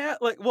 Yeah,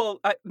 like, well,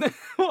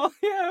 well,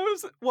 yeah, it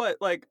was what,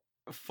 like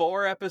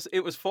 4 episodes.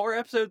 It was 4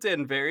 episodes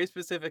in, very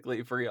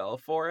specifically for y'all.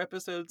 4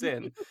 episodes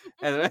in,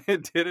 and I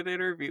did an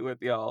interview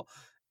with y'all,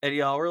 and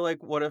y'all were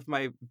like one of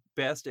my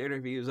best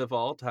interviews of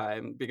all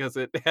time because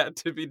it had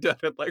to be done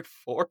in like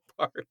 4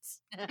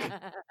 parts.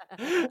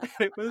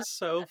 It was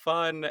so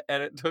fun,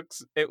 and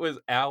it was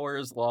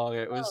hours long.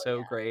 It was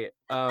so great.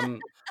 It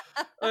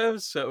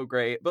was so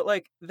great. But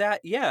like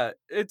that, yeah,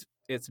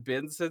 it's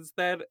been since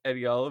then, and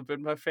y'all have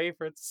been my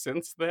favorites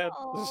since then.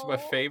 This is my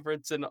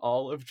favorites in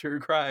all of true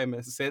crime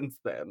since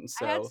then.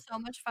 I had So so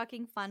much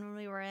fucking fun when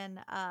we were in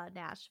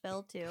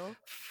Nashville too.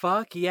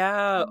 fuck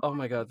yeah. Oh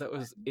my That god, was that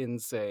was fun.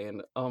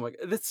 insane. Oh my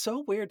god. It's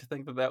so weird to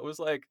think that was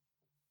like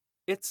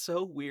it's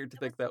so weird to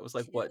It was think that was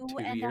like what,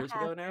 2 years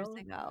 2.5 ago years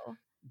now? ago.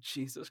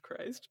 Jesus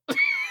Christ.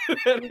 It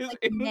That was is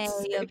like May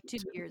insane of 2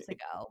 to years me.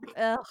 ago.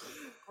 Ugh,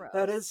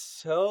 That is gross.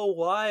 so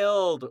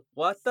wild.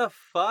 What the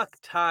fuck,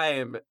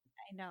 time?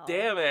 I know.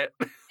 Damn it.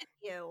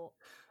 You.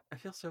 I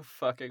feel so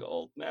fucking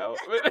old now.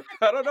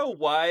 I don't know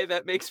why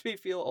that makes me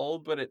feel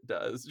old, but it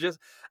does.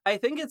 I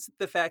think it's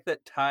the fact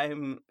that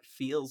time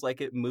feels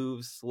like it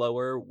moves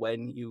slower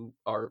when you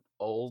are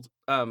old.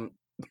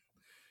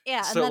 Yeah,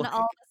 and So then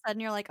all of like, a sudden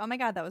you're like, oh my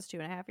god, that was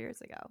 2.5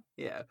 years ago.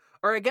 yeah.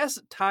 Or I guess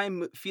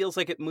time feels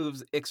like it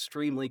moves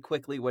extremely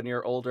quickly when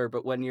you're older,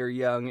 but when you're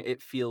young,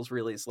 it feels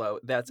really slow.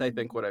 That's, I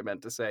think, what I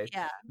meant to say.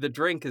 Yeah. The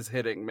drink is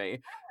hitting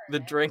me. The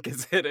Heard it. drink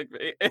is hitting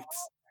me.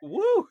 It's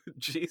woo,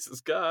 Jesus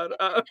God.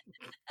 All It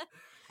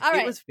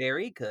right. was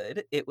very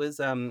good.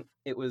 The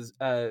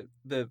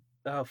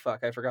oh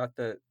fuck, I forgot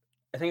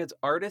I think it's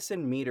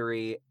Artisan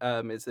Meadery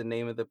is the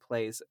name of the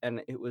place,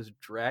 and it was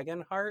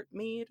Dragonheart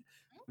mead.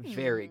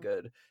 Very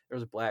good. There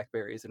was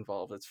blackberries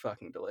involved. It's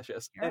fucking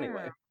delicious.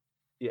 Anyway,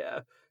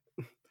 yeah.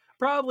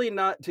 Probably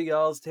not to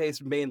y'all's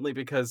taste, mainly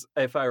because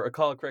if I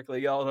recall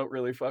correctly, y'all don't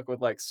really fuck with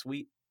like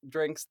sweet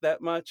drinks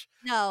that much.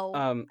 No,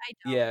 I don't.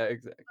 Yeah,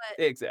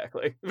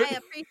 exactly. But I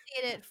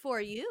appreciate it for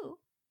you.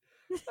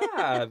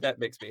 That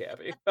makes me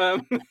happy.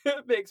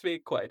 It makes me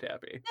quite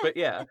happy. But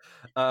yeah,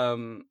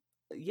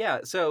 yeah.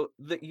 So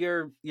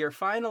your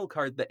final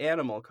card, the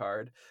animal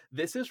card,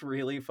 this is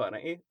really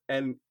funny,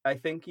 and I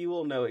think you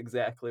will know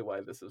exactly why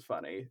this is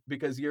funny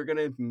because you're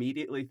gonna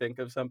immediately think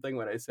of something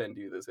when I send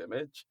you this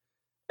image,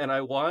 and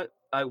I want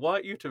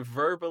you to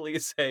verbally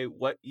say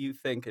what you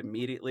think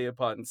immediately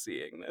upon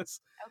seeing this.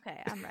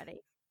 Okay, I'm ready.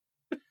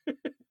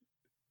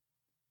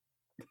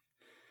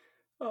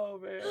 Oh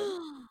man.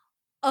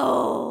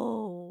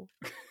 Oh.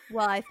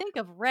 Well, I think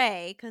of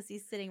Ray because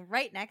he's sitting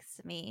right next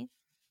to me.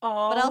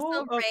 Oh, but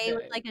also Ray with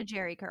okay. like a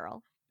Jerry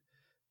curl.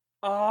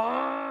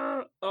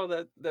 Oh,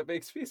 that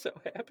makes me so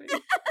happy.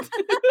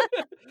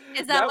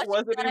 Is that That what you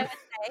wasn't thought I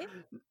even.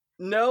 would say?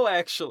 No,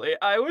 actually,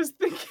 I was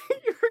thinking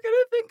you were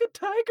gonna think of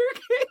Tiger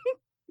King.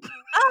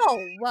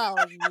 Oh, well,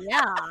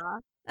 yeah.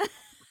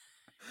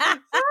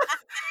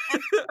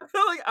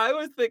 Like I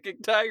was thinking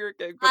Tiger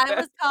King, but I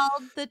was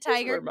called the that's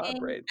Tiger where my King.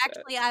 brain's at.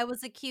 Actually, I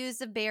was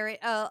accused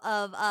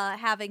of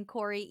having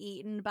Corey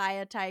eaten by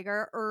a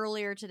tiger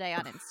earlier today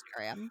on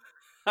Instagram.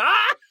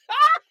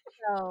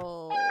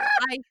 So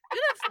I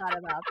should have thought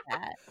about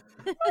that.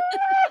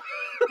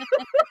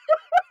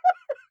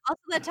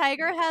 Also, the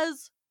tiger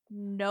has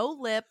no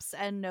lips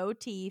and no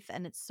teeth,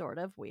 and it's sort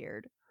of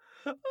weird.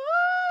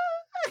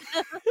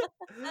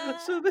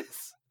 So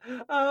this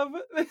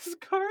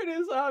card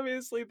is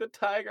obviously the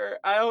tiger.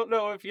 I don't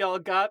know if y'all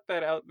got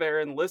that out there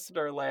in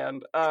listener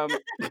land.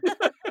 The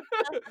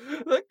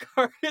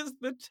card is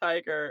the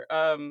tiger.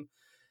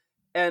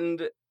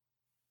 And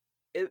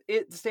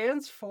it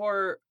stands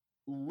for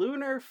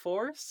lunar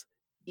force,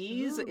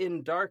 ease Ooh.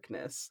 in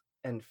darkness,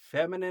 and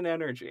feminine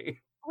energy.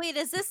 Wait,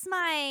 is this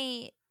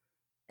my?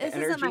 This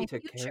isn't Energy my to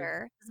carry.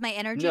 future. This is my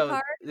energy No,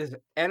 card. there's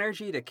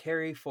energy to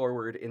carry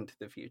forward into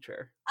the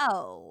future.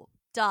 Oh,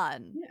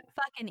 done. Yeah.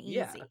 Fucking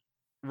Yeah. easy.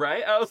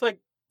 Right? I was like,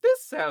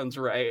 this sounds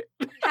right.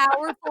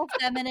 Powerful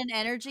feminine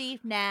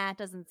energy? Nah,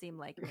 doesn't seem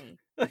like me.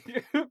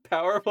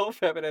 Powerful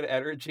feminine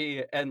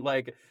energy and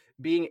like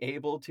being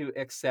able to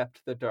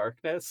accept the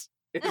darkness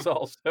is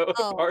also a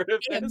part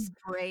of this.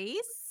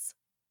 Embrace?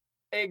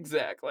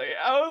 Exactly.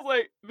 I was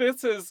like,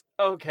 this is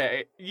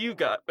okay. You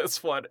got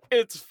this one.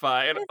 It's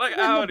fine. It's Like, in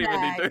I the don't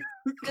even need bag.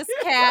 to. This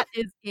cat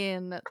is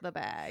in the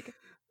bag.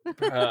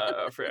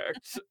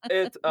 Perfect.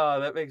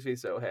 That makes me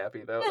so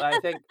happy though. I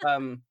think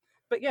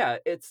but yeah,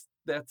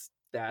 that's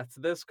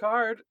this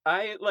card.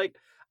 I'm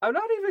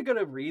not even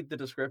gonna read the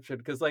description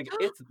because like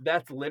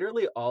that's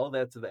literally all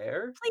that's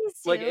there. Please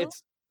Like do.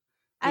 it's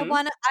I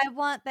want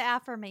the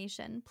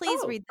affirmation.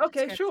 Please read the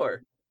okay, description.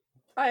 sure.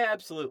 I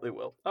absolutely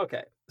will.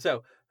 Okay.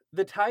 So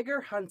the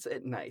tiger hunts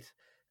at night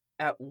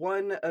at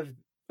one of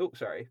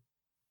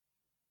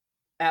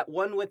at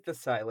one with the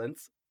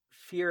silence,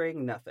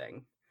 fearing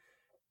nothing.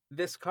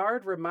 This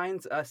card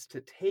reminds us to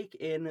take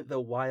in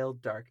the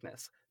wild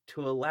darkness,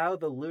 to allow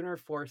the lunar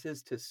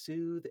forces to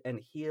soothe and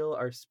heal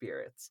our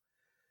spirits.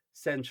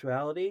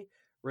 Sensuality,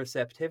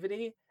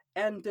 receptivity,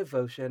 and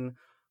devotion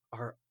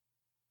are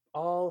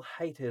all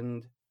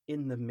heightened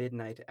in the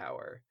midnight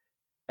hour,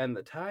 and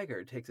the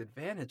tiger takes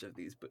advantage of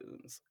these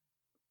boons.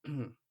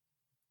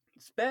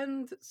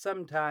 Spend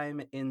some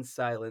time in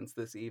silence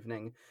this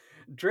evening,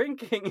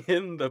 drinking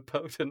in the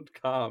potent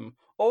calm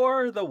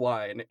or the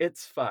wine.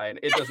 It's fine.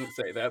 It doesn't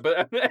say that, but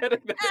I'm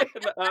adding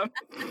that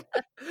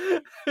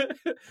in.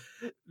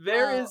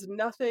 There is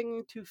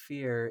nothing to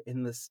fear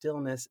in the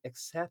stillness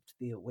except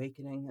the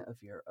awakening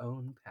of your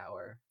own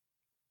power.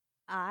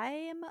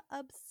 I'm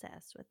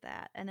obsessed with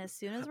that. And as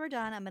soon as we're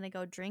done, I'm going to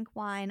go drink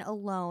wine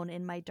alone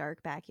in my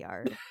dark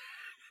backyard.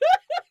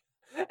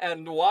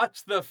 And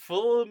watch the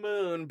full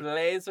moon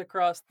blaze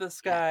across the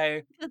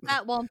sky. Yeah,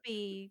 that won't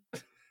be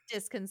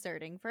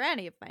disconcerting for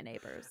any of my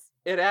neighbors.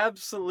 It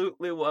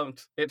absolutely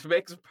won't. It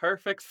makes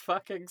perfect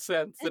fucking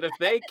sense. And if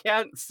they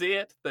can't see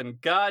it, then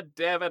god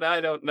damn it,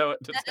 I don't know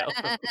what to tell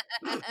them.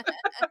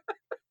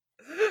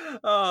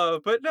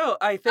 But no,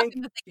 I think Fuck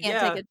them if they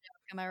can't take a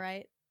joke, am I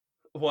right?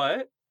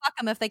 What? Fuck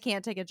them if they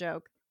can't take a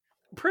joke.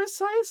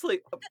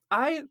 Precisely.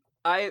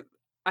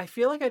 I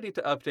feel like I need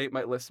to update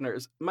my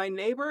listeners. My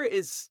neighbor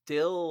is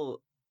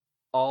still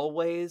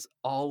always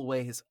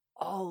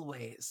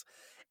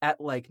at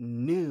like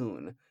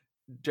noon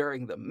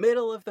during the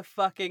middle of the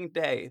fucking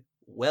day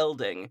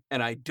welding,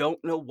 and I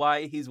don't know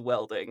why he's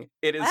welding.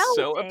 It is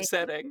so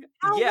upsetting.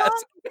 How yes.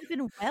 long have you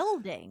been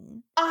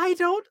welding? I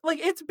don't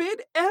it's been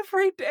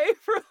every day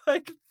for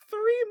like 3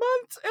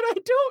 months, and I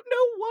don't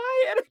know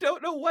why, and I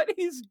don't know what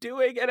he's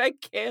doing, and I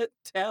can't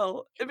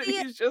tell. Is he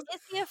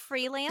a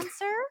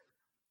freelancer?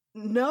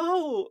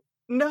 No,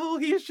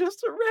 he's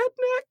just a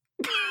redneck.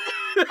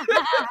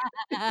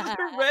 Just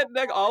a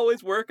redneck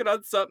always working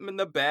on something in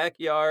the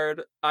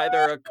backyard,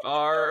 either a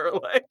car or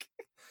like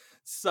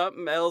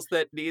something else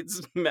that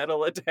needs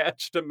metal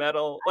attached to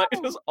metal. Like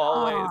just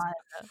always.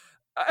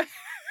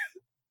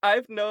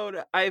 I've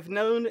known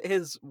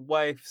his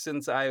wife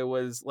since I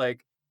was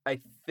like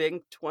I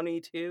think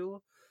 22.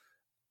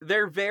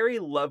 They're very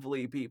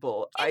lovely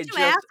people. Can't you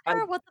ask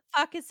her what the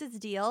fuck is his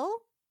deal?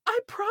 I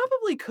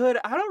probably could.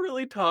 I don't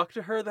really talk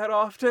to her that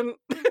often.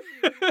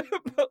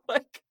 But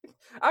like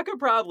I could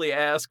probably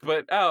ask,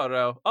 but I don't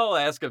know. I'll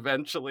ask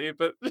eventually,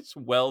 but just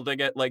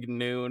welding at like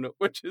noon,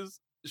 which is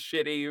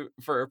shitty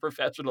for a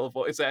professional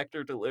voice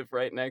actor to live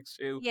right next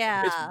to.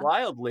 Yeah. It's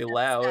wildly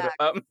loud.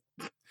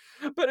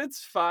 But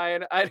it's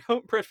fine. I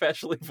don't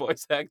professionally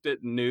voice act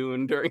at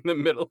noon during the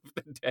middle of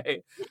the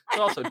day. It's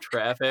also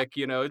traffic,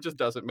 it just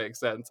doesn't make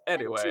sense.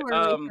 Anyway, too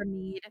early for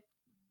Mead.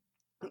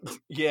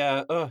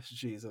 Yeah, oh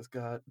Jesus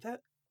God.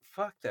 That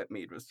fuck, that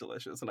mead was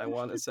delicious, and I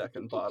want a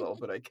second bottle,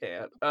 but I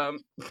can't. I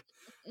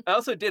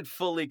also did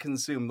fully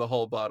consume the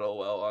whole bottle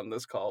while on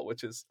this call,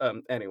 which is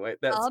anyway,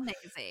 that's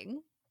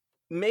amazing.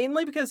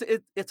 mainly because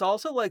it's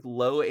also like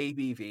low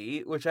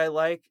ABV, which I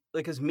like,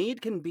 because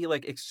mead can be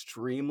like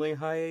extremely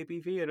high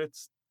ABV,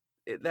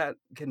 and that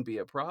can be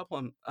a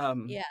problem.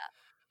 Yeah.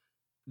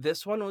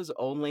 This one was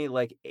only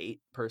like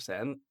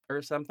 8%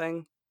 or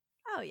something.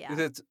 Oh yeah.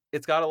 'Cause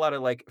it's got a lot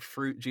of like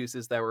fruit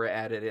juices that were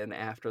added in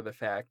after the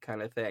fact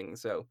kind of thing,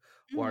 so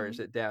waters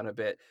Mhm. it down a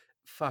bit.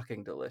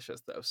 Fucking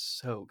delicious though,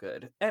 so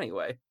good.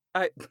 Anyway,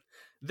 I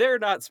they're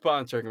not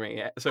sponsoring me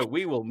yet, so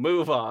we will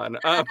move on.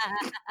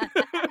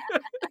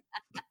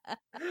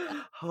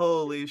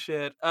 Holy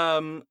shit.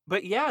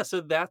 But yeah,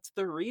 so that's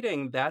the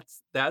reading.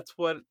 That's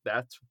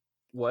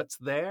what's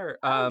there.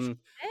 Oh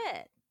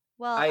shit.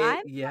 Well, I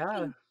I'm yeah,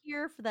 fucking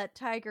here for that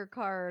tiger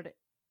card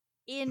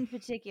in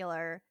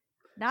particular.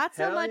 Not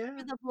so hell much yeah.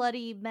 for the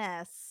bloody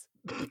mess.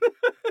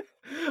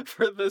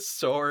 For the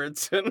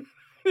swords and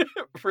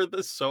for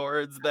the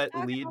swords that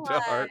Not lead gonna to lie,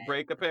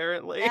 heartbreak,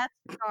 apparently.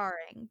 that's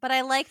jarring. But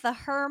I like the Yeah.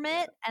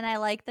 hermit and I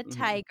like the Mhm.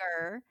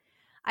 tiger.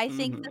 I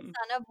think the Mhm.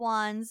 Son of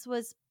Wands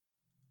was,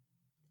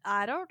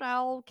 I don't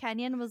know,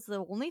 Kenyan was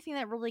the only thing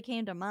that really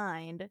came to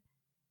mind.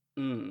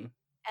 Mm.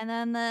 And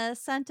then the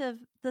Son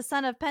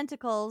of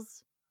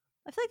Pentacles,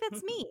 I feel like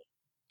that's me.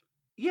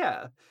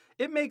 Yeah,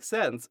 it makes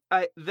sense.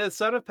 The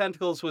Son of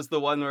Pentacles was the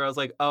one where I was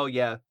like, "Oh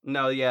yeah,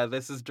 no, yeah,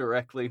 this is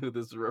directly who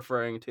this is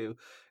referring to."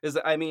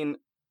 I mean,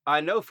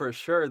 I know for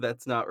sure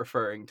that's not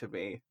referring to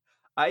me.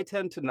 I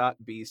tend to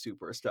not be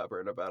super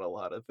stubborn about a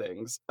lot of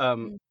things.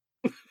 Mm.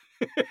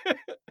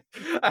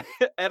 I,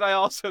 and I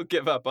also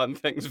give up on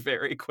things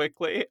very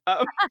quickly.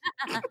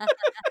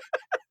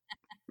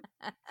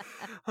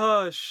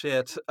 Oh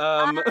shit.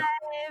 I've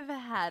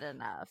had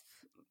enough.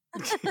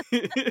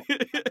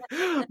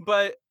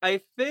 But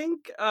I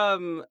think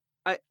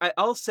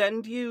I'll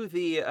send you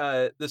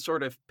the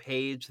sort of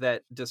page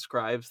that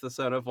describes the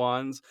Son of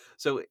Wands.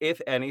 So if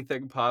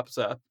anything pops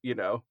up, you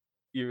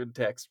would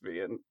text me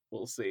and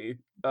we'll see.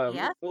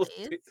 Yes, We'll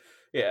please. see.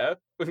 Yeah.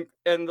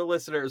 And the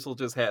listeners will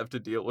just have to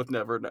deal with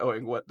never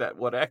knowing what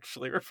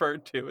actually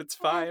referred to. It's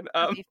fine.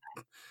 It'll be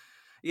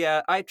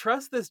Yeah, I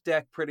trust this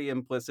deck pretty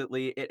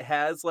implicitly. It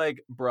has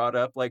like brought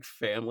up like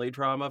family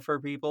trauma for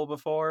people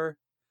before,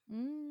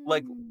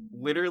 like fine.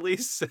 literally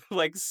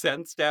like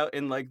sensed out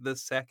in like the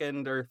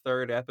second or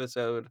third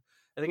episode.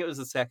 I think it was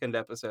the second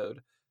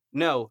episode.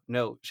 No,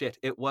 shit,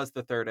 it was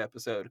the third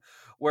episode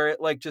where it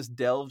like just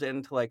delved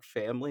into like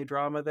family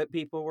drama that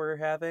people were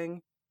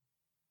having.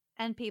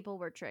 And people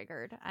were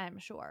triggered, I'm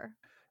sure.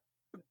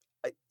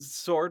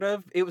 Sort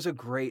of. It was a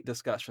great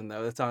discussion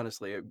though. It's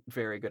honestly a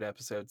very good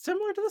episode.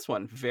 Similar to this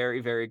one.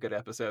 Very, very good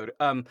episode.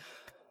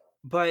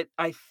 But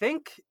I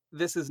think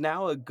this is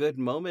now a good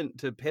moment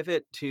to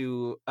pivot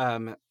to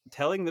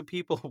telling the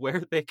people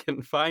where they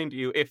can find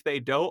you if they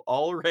don't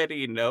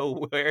already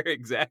know where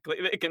exactly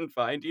they can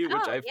find you,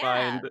 which Oh, I yeah.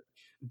 find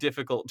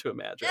difficult to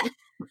imagine.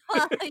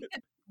 Well, you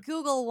could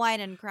Google wine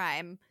and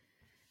crime.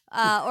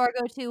 Or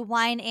go to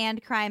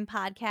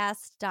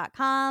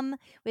wineandcrimepodcast.com.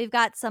 We've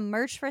got some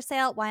merch for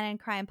sale,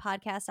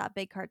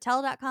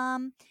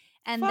 wineandcrimepodcast.bigcartel.com.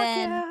 And Fuck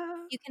then yeah.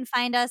 you can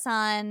find us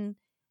on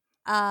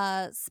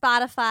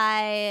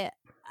Spotify,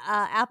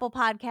 Apple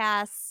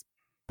Podcasts,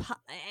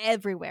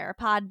 everywhere,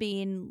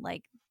 Podbean,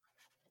 like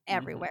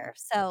everywhere.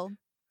 So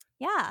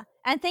yeah.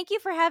 And thank you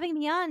for having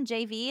me on,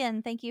 JV,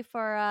 and thank you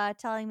for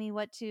telling me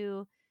what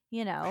to,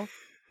 you know,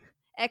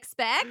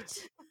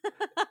 expect.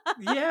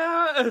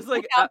 Yeah, it's Look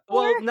like out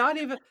for. well, not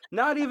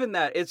even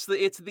that. It's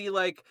the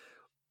like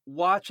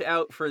watch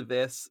out for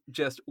this.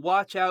 Just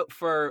watch out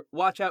for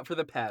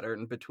the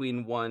pattern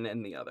between one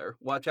and the other.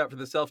 Watch out for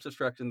the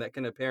self-destruction that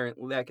can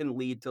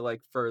lead to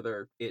like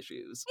further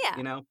issues, Yeah.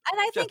 you know? And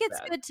I think Just it's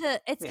that. good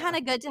to it's Yeah. kind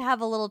of good to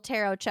have a little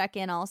tarot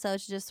check-in also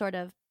to just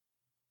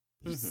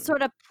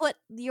Mhm. put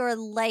your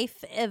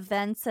life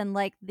events and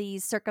like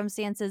these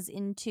circumstances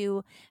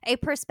into a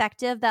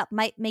perspective that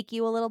might make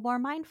you a little more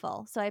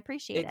mindful. So I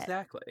appreciate it.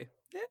 Exactly.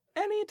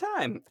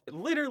 Anytime.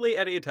 Literally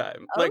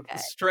anytime. Like Okay.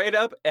 straight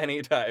up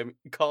anytime.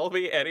 Call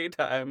me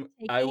anytime.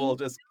 I Taking will you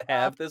just up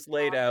have this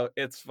laid out.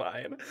 It's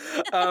fine.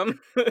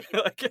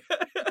 Like,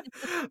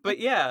 but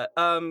yeah,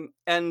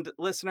 and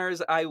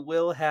listeners, I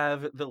will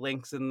have the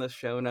links in the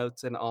show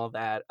notes and all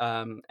that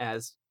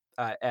as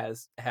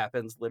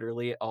happens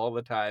literally all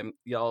the time.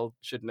 Y'all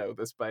should know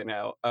this by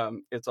now.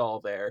 It's all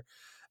there.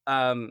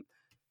 Um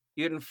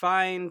you can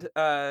find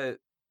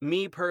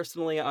me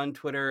personally on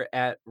Twitter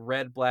at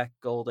Red Black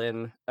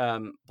Golden.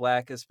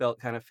 Black is spelled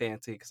kind of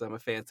fancy because I'm a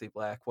fancy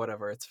black.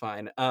 Whatever, it's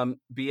fine.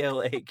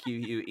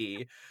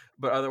 BLAQUE,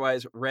 but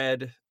otherwise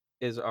Red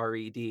is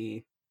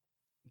RED.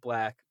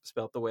 Black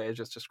spelt the way I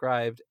just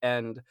described,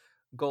 and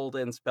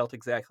Golden spelt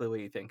exactly the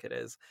way you think it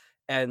is.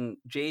 And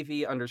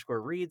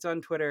JV_reads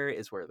on Twitter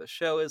is where the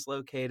show is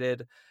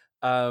located.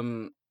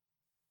 Um,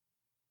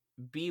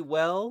 be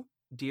well,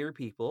 dear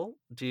people.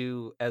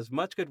 Do as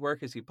much good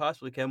work as you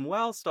possibly can,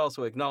 whilst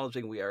also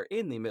acknowledging we are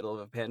in the middle of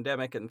a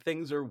pandemic and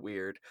things are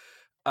weird.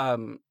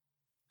 Um,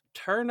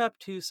 turn up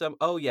to some.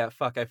 Oh yeah,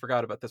 fuck, I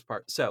forgot about this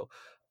part. So,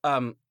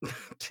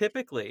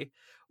 typically,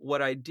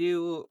 what I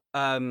do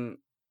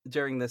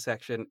during this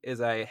section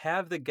is I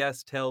have the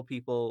guests tell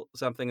people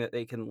something that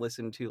they can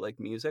listen to, like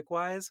music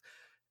wise,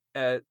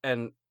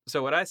 and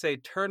so when I say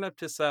turn up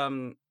to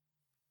some,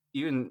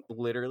 you can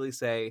literally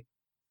say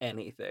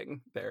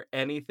anything there,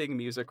 anything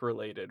music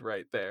related,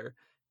 right there,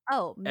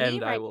 Oh, me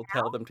and I right will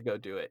now? tell them to go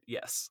do it.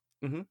 Yes.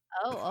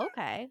 Oh,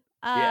 okay.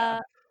 Yeah.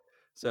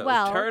 So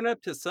Well, turn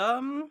up to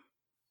some.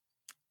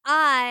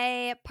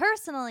 I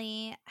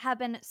personally have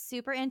been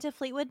super into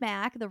Fleetwood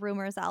Mac, the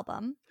Rumors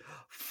album.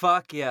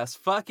 Fuck yes.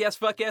 Fuck yes.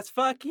 Fuck yes.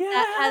 Fuck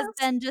That has yes.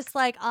 been just,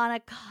 like, on a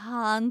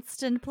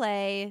constant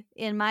play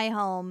in my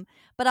home,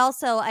 but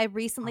also I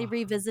recently Oh,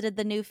 revisited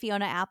the new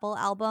Fiona Apple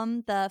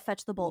album, the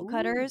Fetch the Bolt ooh.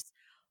 Cutters.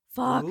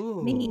 Fuck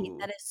me,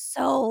 that Ooh. is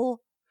so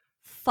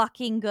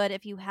fucking good.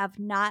 If you have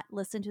not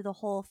listened to the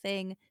whole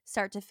thing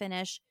start to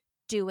finish,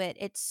 do it.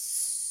 It's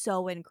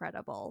so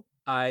incredible.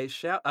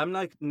 I'm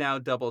like now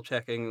double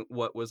checking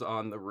what was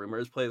on the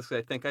rumors playlist 'cause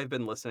I think I've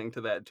been listening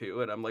to that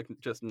too, and I'm like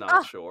just not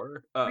Ah,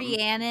 sure.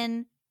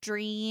 Rhiannon,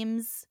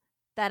 Dreams,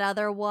 that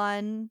other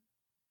one.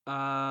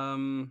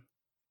 Um,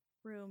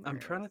 I'm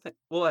trying Rumors. to think.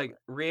 Well, like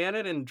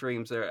Rhiannon and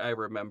Dreams, I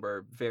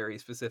remember very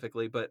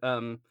specifically, but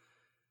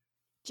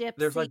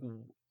there's Gypsy, like,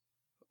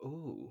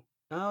 ooh,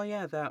 oh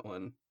yeah, that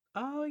one.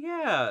 Oh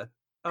yeah, that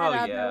oh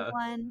other yeah.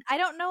 one. I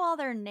don't know all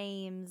their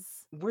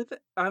names.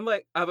 I'm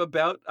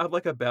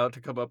like about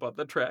to come up on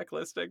the track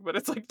listing, but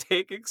it's like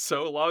taking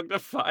so long to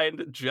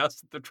find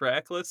just the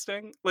track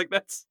listing. Like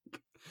that's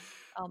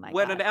Oh my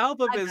when an god.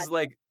 album I is gotcha.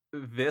 like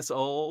this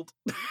old.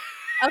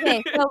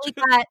 Okay, so we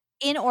got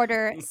in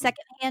order,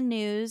 Secondhand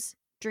News,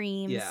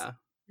 Dreams, Yeah.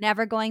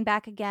 Never Going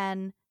Back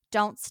Again,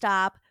 Don't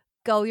Stop,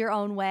 Go Your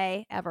Own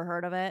Way, ever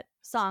heard of it?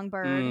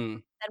 Songbird.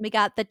 Mm. Then we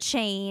got The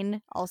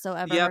Chain, also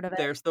ever Yep, heard of it?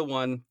 there's the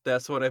one.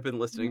 That's what I've been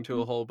listening to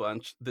Mhm. a whole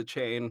bunch. The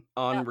Chain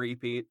on Yep.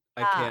 repeat.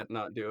 I Yeah. can't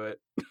not do it.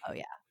 Oh,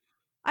 yeah.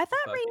 I thought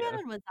Fuck yeah.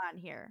 Rhiannon was on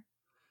here.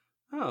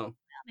 Oh, Well,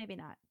 maybe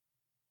not.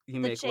 you The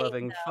make Chain,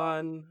 loving though.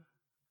 fun.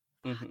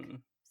 Fuck. Mm-hmm.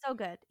 So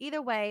good.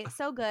 Either way,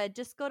 so good.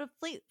 Just go to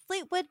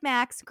Fleetwood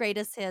Mac's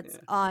greatest hits Yeah.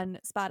 on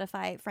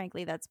Spotify.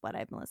 Frankly, that's what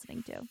I've been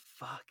listening to.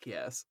 Fuck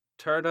yes.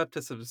 Turn up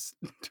to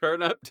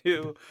turn up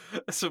to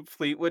some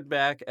Fleetwood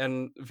Mac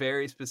and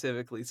very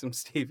specifically some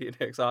Stevie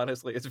Nicks.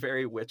 Honestly, it's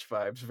very witch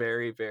vibes.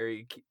 Very,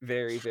 very,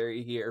 very,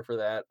 very here for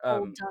that.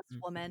 Old Dust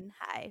Woman.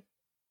 Hi.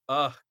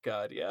 Oh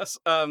god, yes.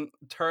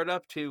 Turn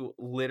up to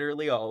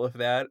literally all of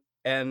that,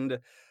 and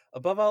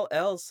above all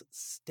else,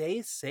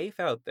 stay safe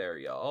out there,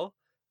 y'all.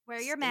 Wear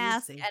your Stay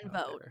mask safe and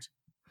out there. vote.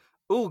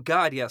 Oh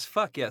god, yes.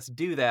 Fuck yes.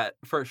 Do that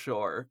for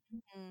sure.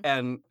 Mhm.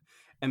 and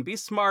and be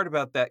smart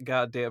about that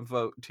goddamn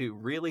vote too.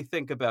 Really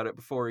think about it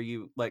before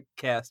you like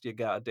cast your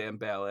goddamn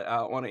ballot. I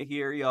don't want to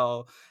hear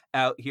y'all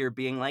out here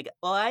being like,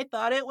 "Well, I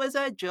thought it was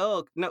a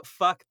joke." No,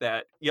 fuck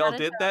that. Y'all Not a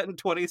did joke. that in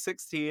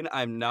 2016.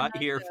 I'm Not not a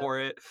here joke. for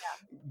it.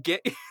 Yeah.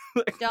 Get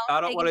like, Don't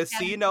I don't take want it to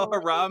see no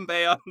casually.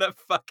 Harambe on the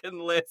fucking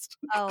list.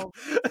 Oh,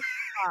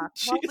 fuck.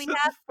 Well, we Jesus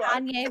have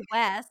fuck. Kanye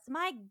West.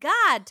 My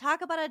God,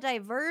 talk about a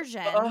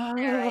diversion.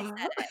 There, I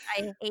said it.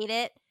 I hate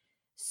it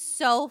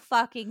so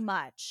fucking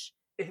much.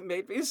 It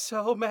made me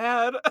so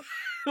mad.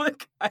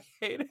 Like I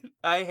hate it.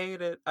 I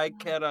hate it. I Oh,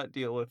 cannot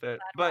deal with it.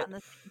 glad we're But on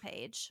the same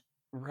page.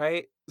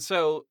 right?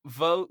 So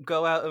vote,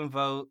 go out and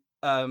vote.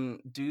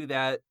 Do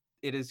that.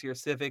 It is your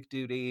civic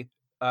duty.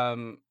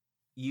 Um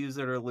use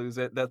it or lose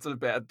it. That's a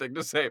bad thing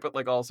to say, but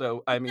like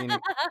also, I mean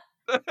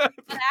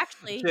But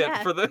actually, shit,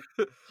 yes,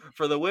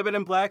 for the women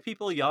and black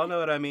people, y'all know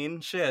what I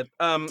mean. Shit.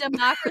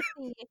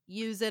 democracy,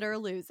 use it or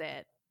lose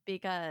it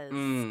because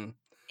Mm,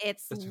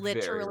 it's it's very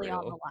literally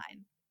on the real.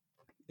 line.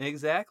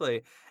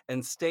 Exactly.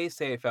 And stay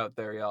safe out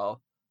there,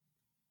 y'all.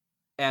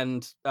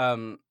 And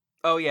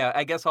oh yeah,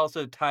 I guess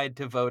also tied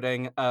to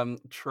voting,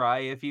 try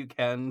if you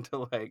can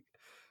to like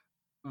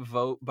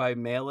vote by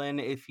mail-in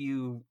if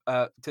you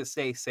to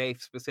stay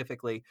safe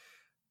specifically.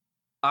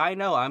 I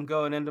know I'm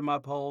going into my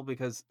poll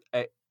because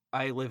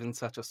I live in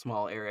such a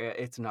small area.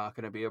 It's not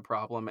going to be a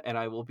problem, and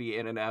I will be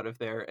in and out of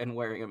there and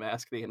wearing a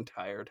mask the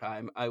entire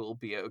time. I will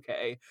be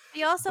okay.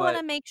 You also But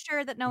wanna make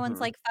sure that no one's,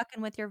 mhm, like,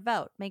 fucking with your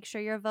vote. Make sure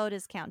your vote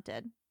is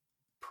counted.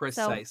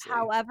 So, precisely.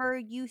 however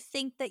you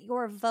think that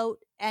your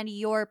vote and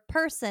your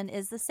person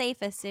is the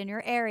safest in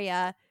your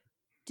area,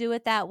 do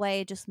it that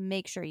way, just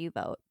make sure you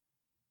vote.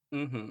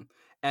 Hmm.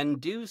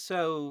 And do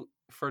so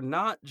for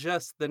not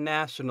just the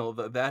national,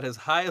 though that is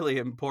highly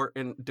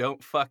important.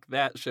 Don't fuck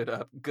that shit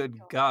up. Good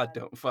God,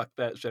 don't fuck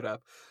that shit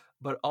up.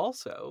 But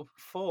also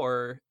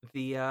for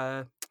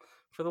the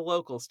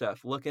local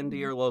stuff. Look into Mhm.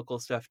 your local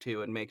stuff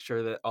too and make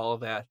sure that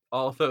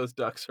all those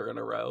ducks are in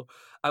a row.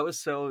 I was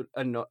so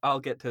annoyed. I'll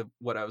get to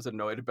what I was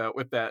annoyed about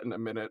with that in a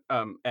minute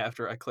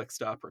after I click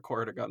stop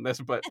recording on this,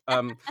 but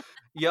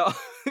y'all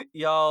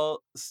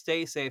y'all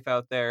stay safe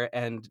out there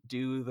and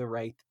do the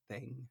right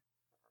thing.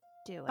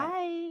 Do it.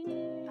 Bye.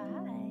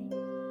 Bye.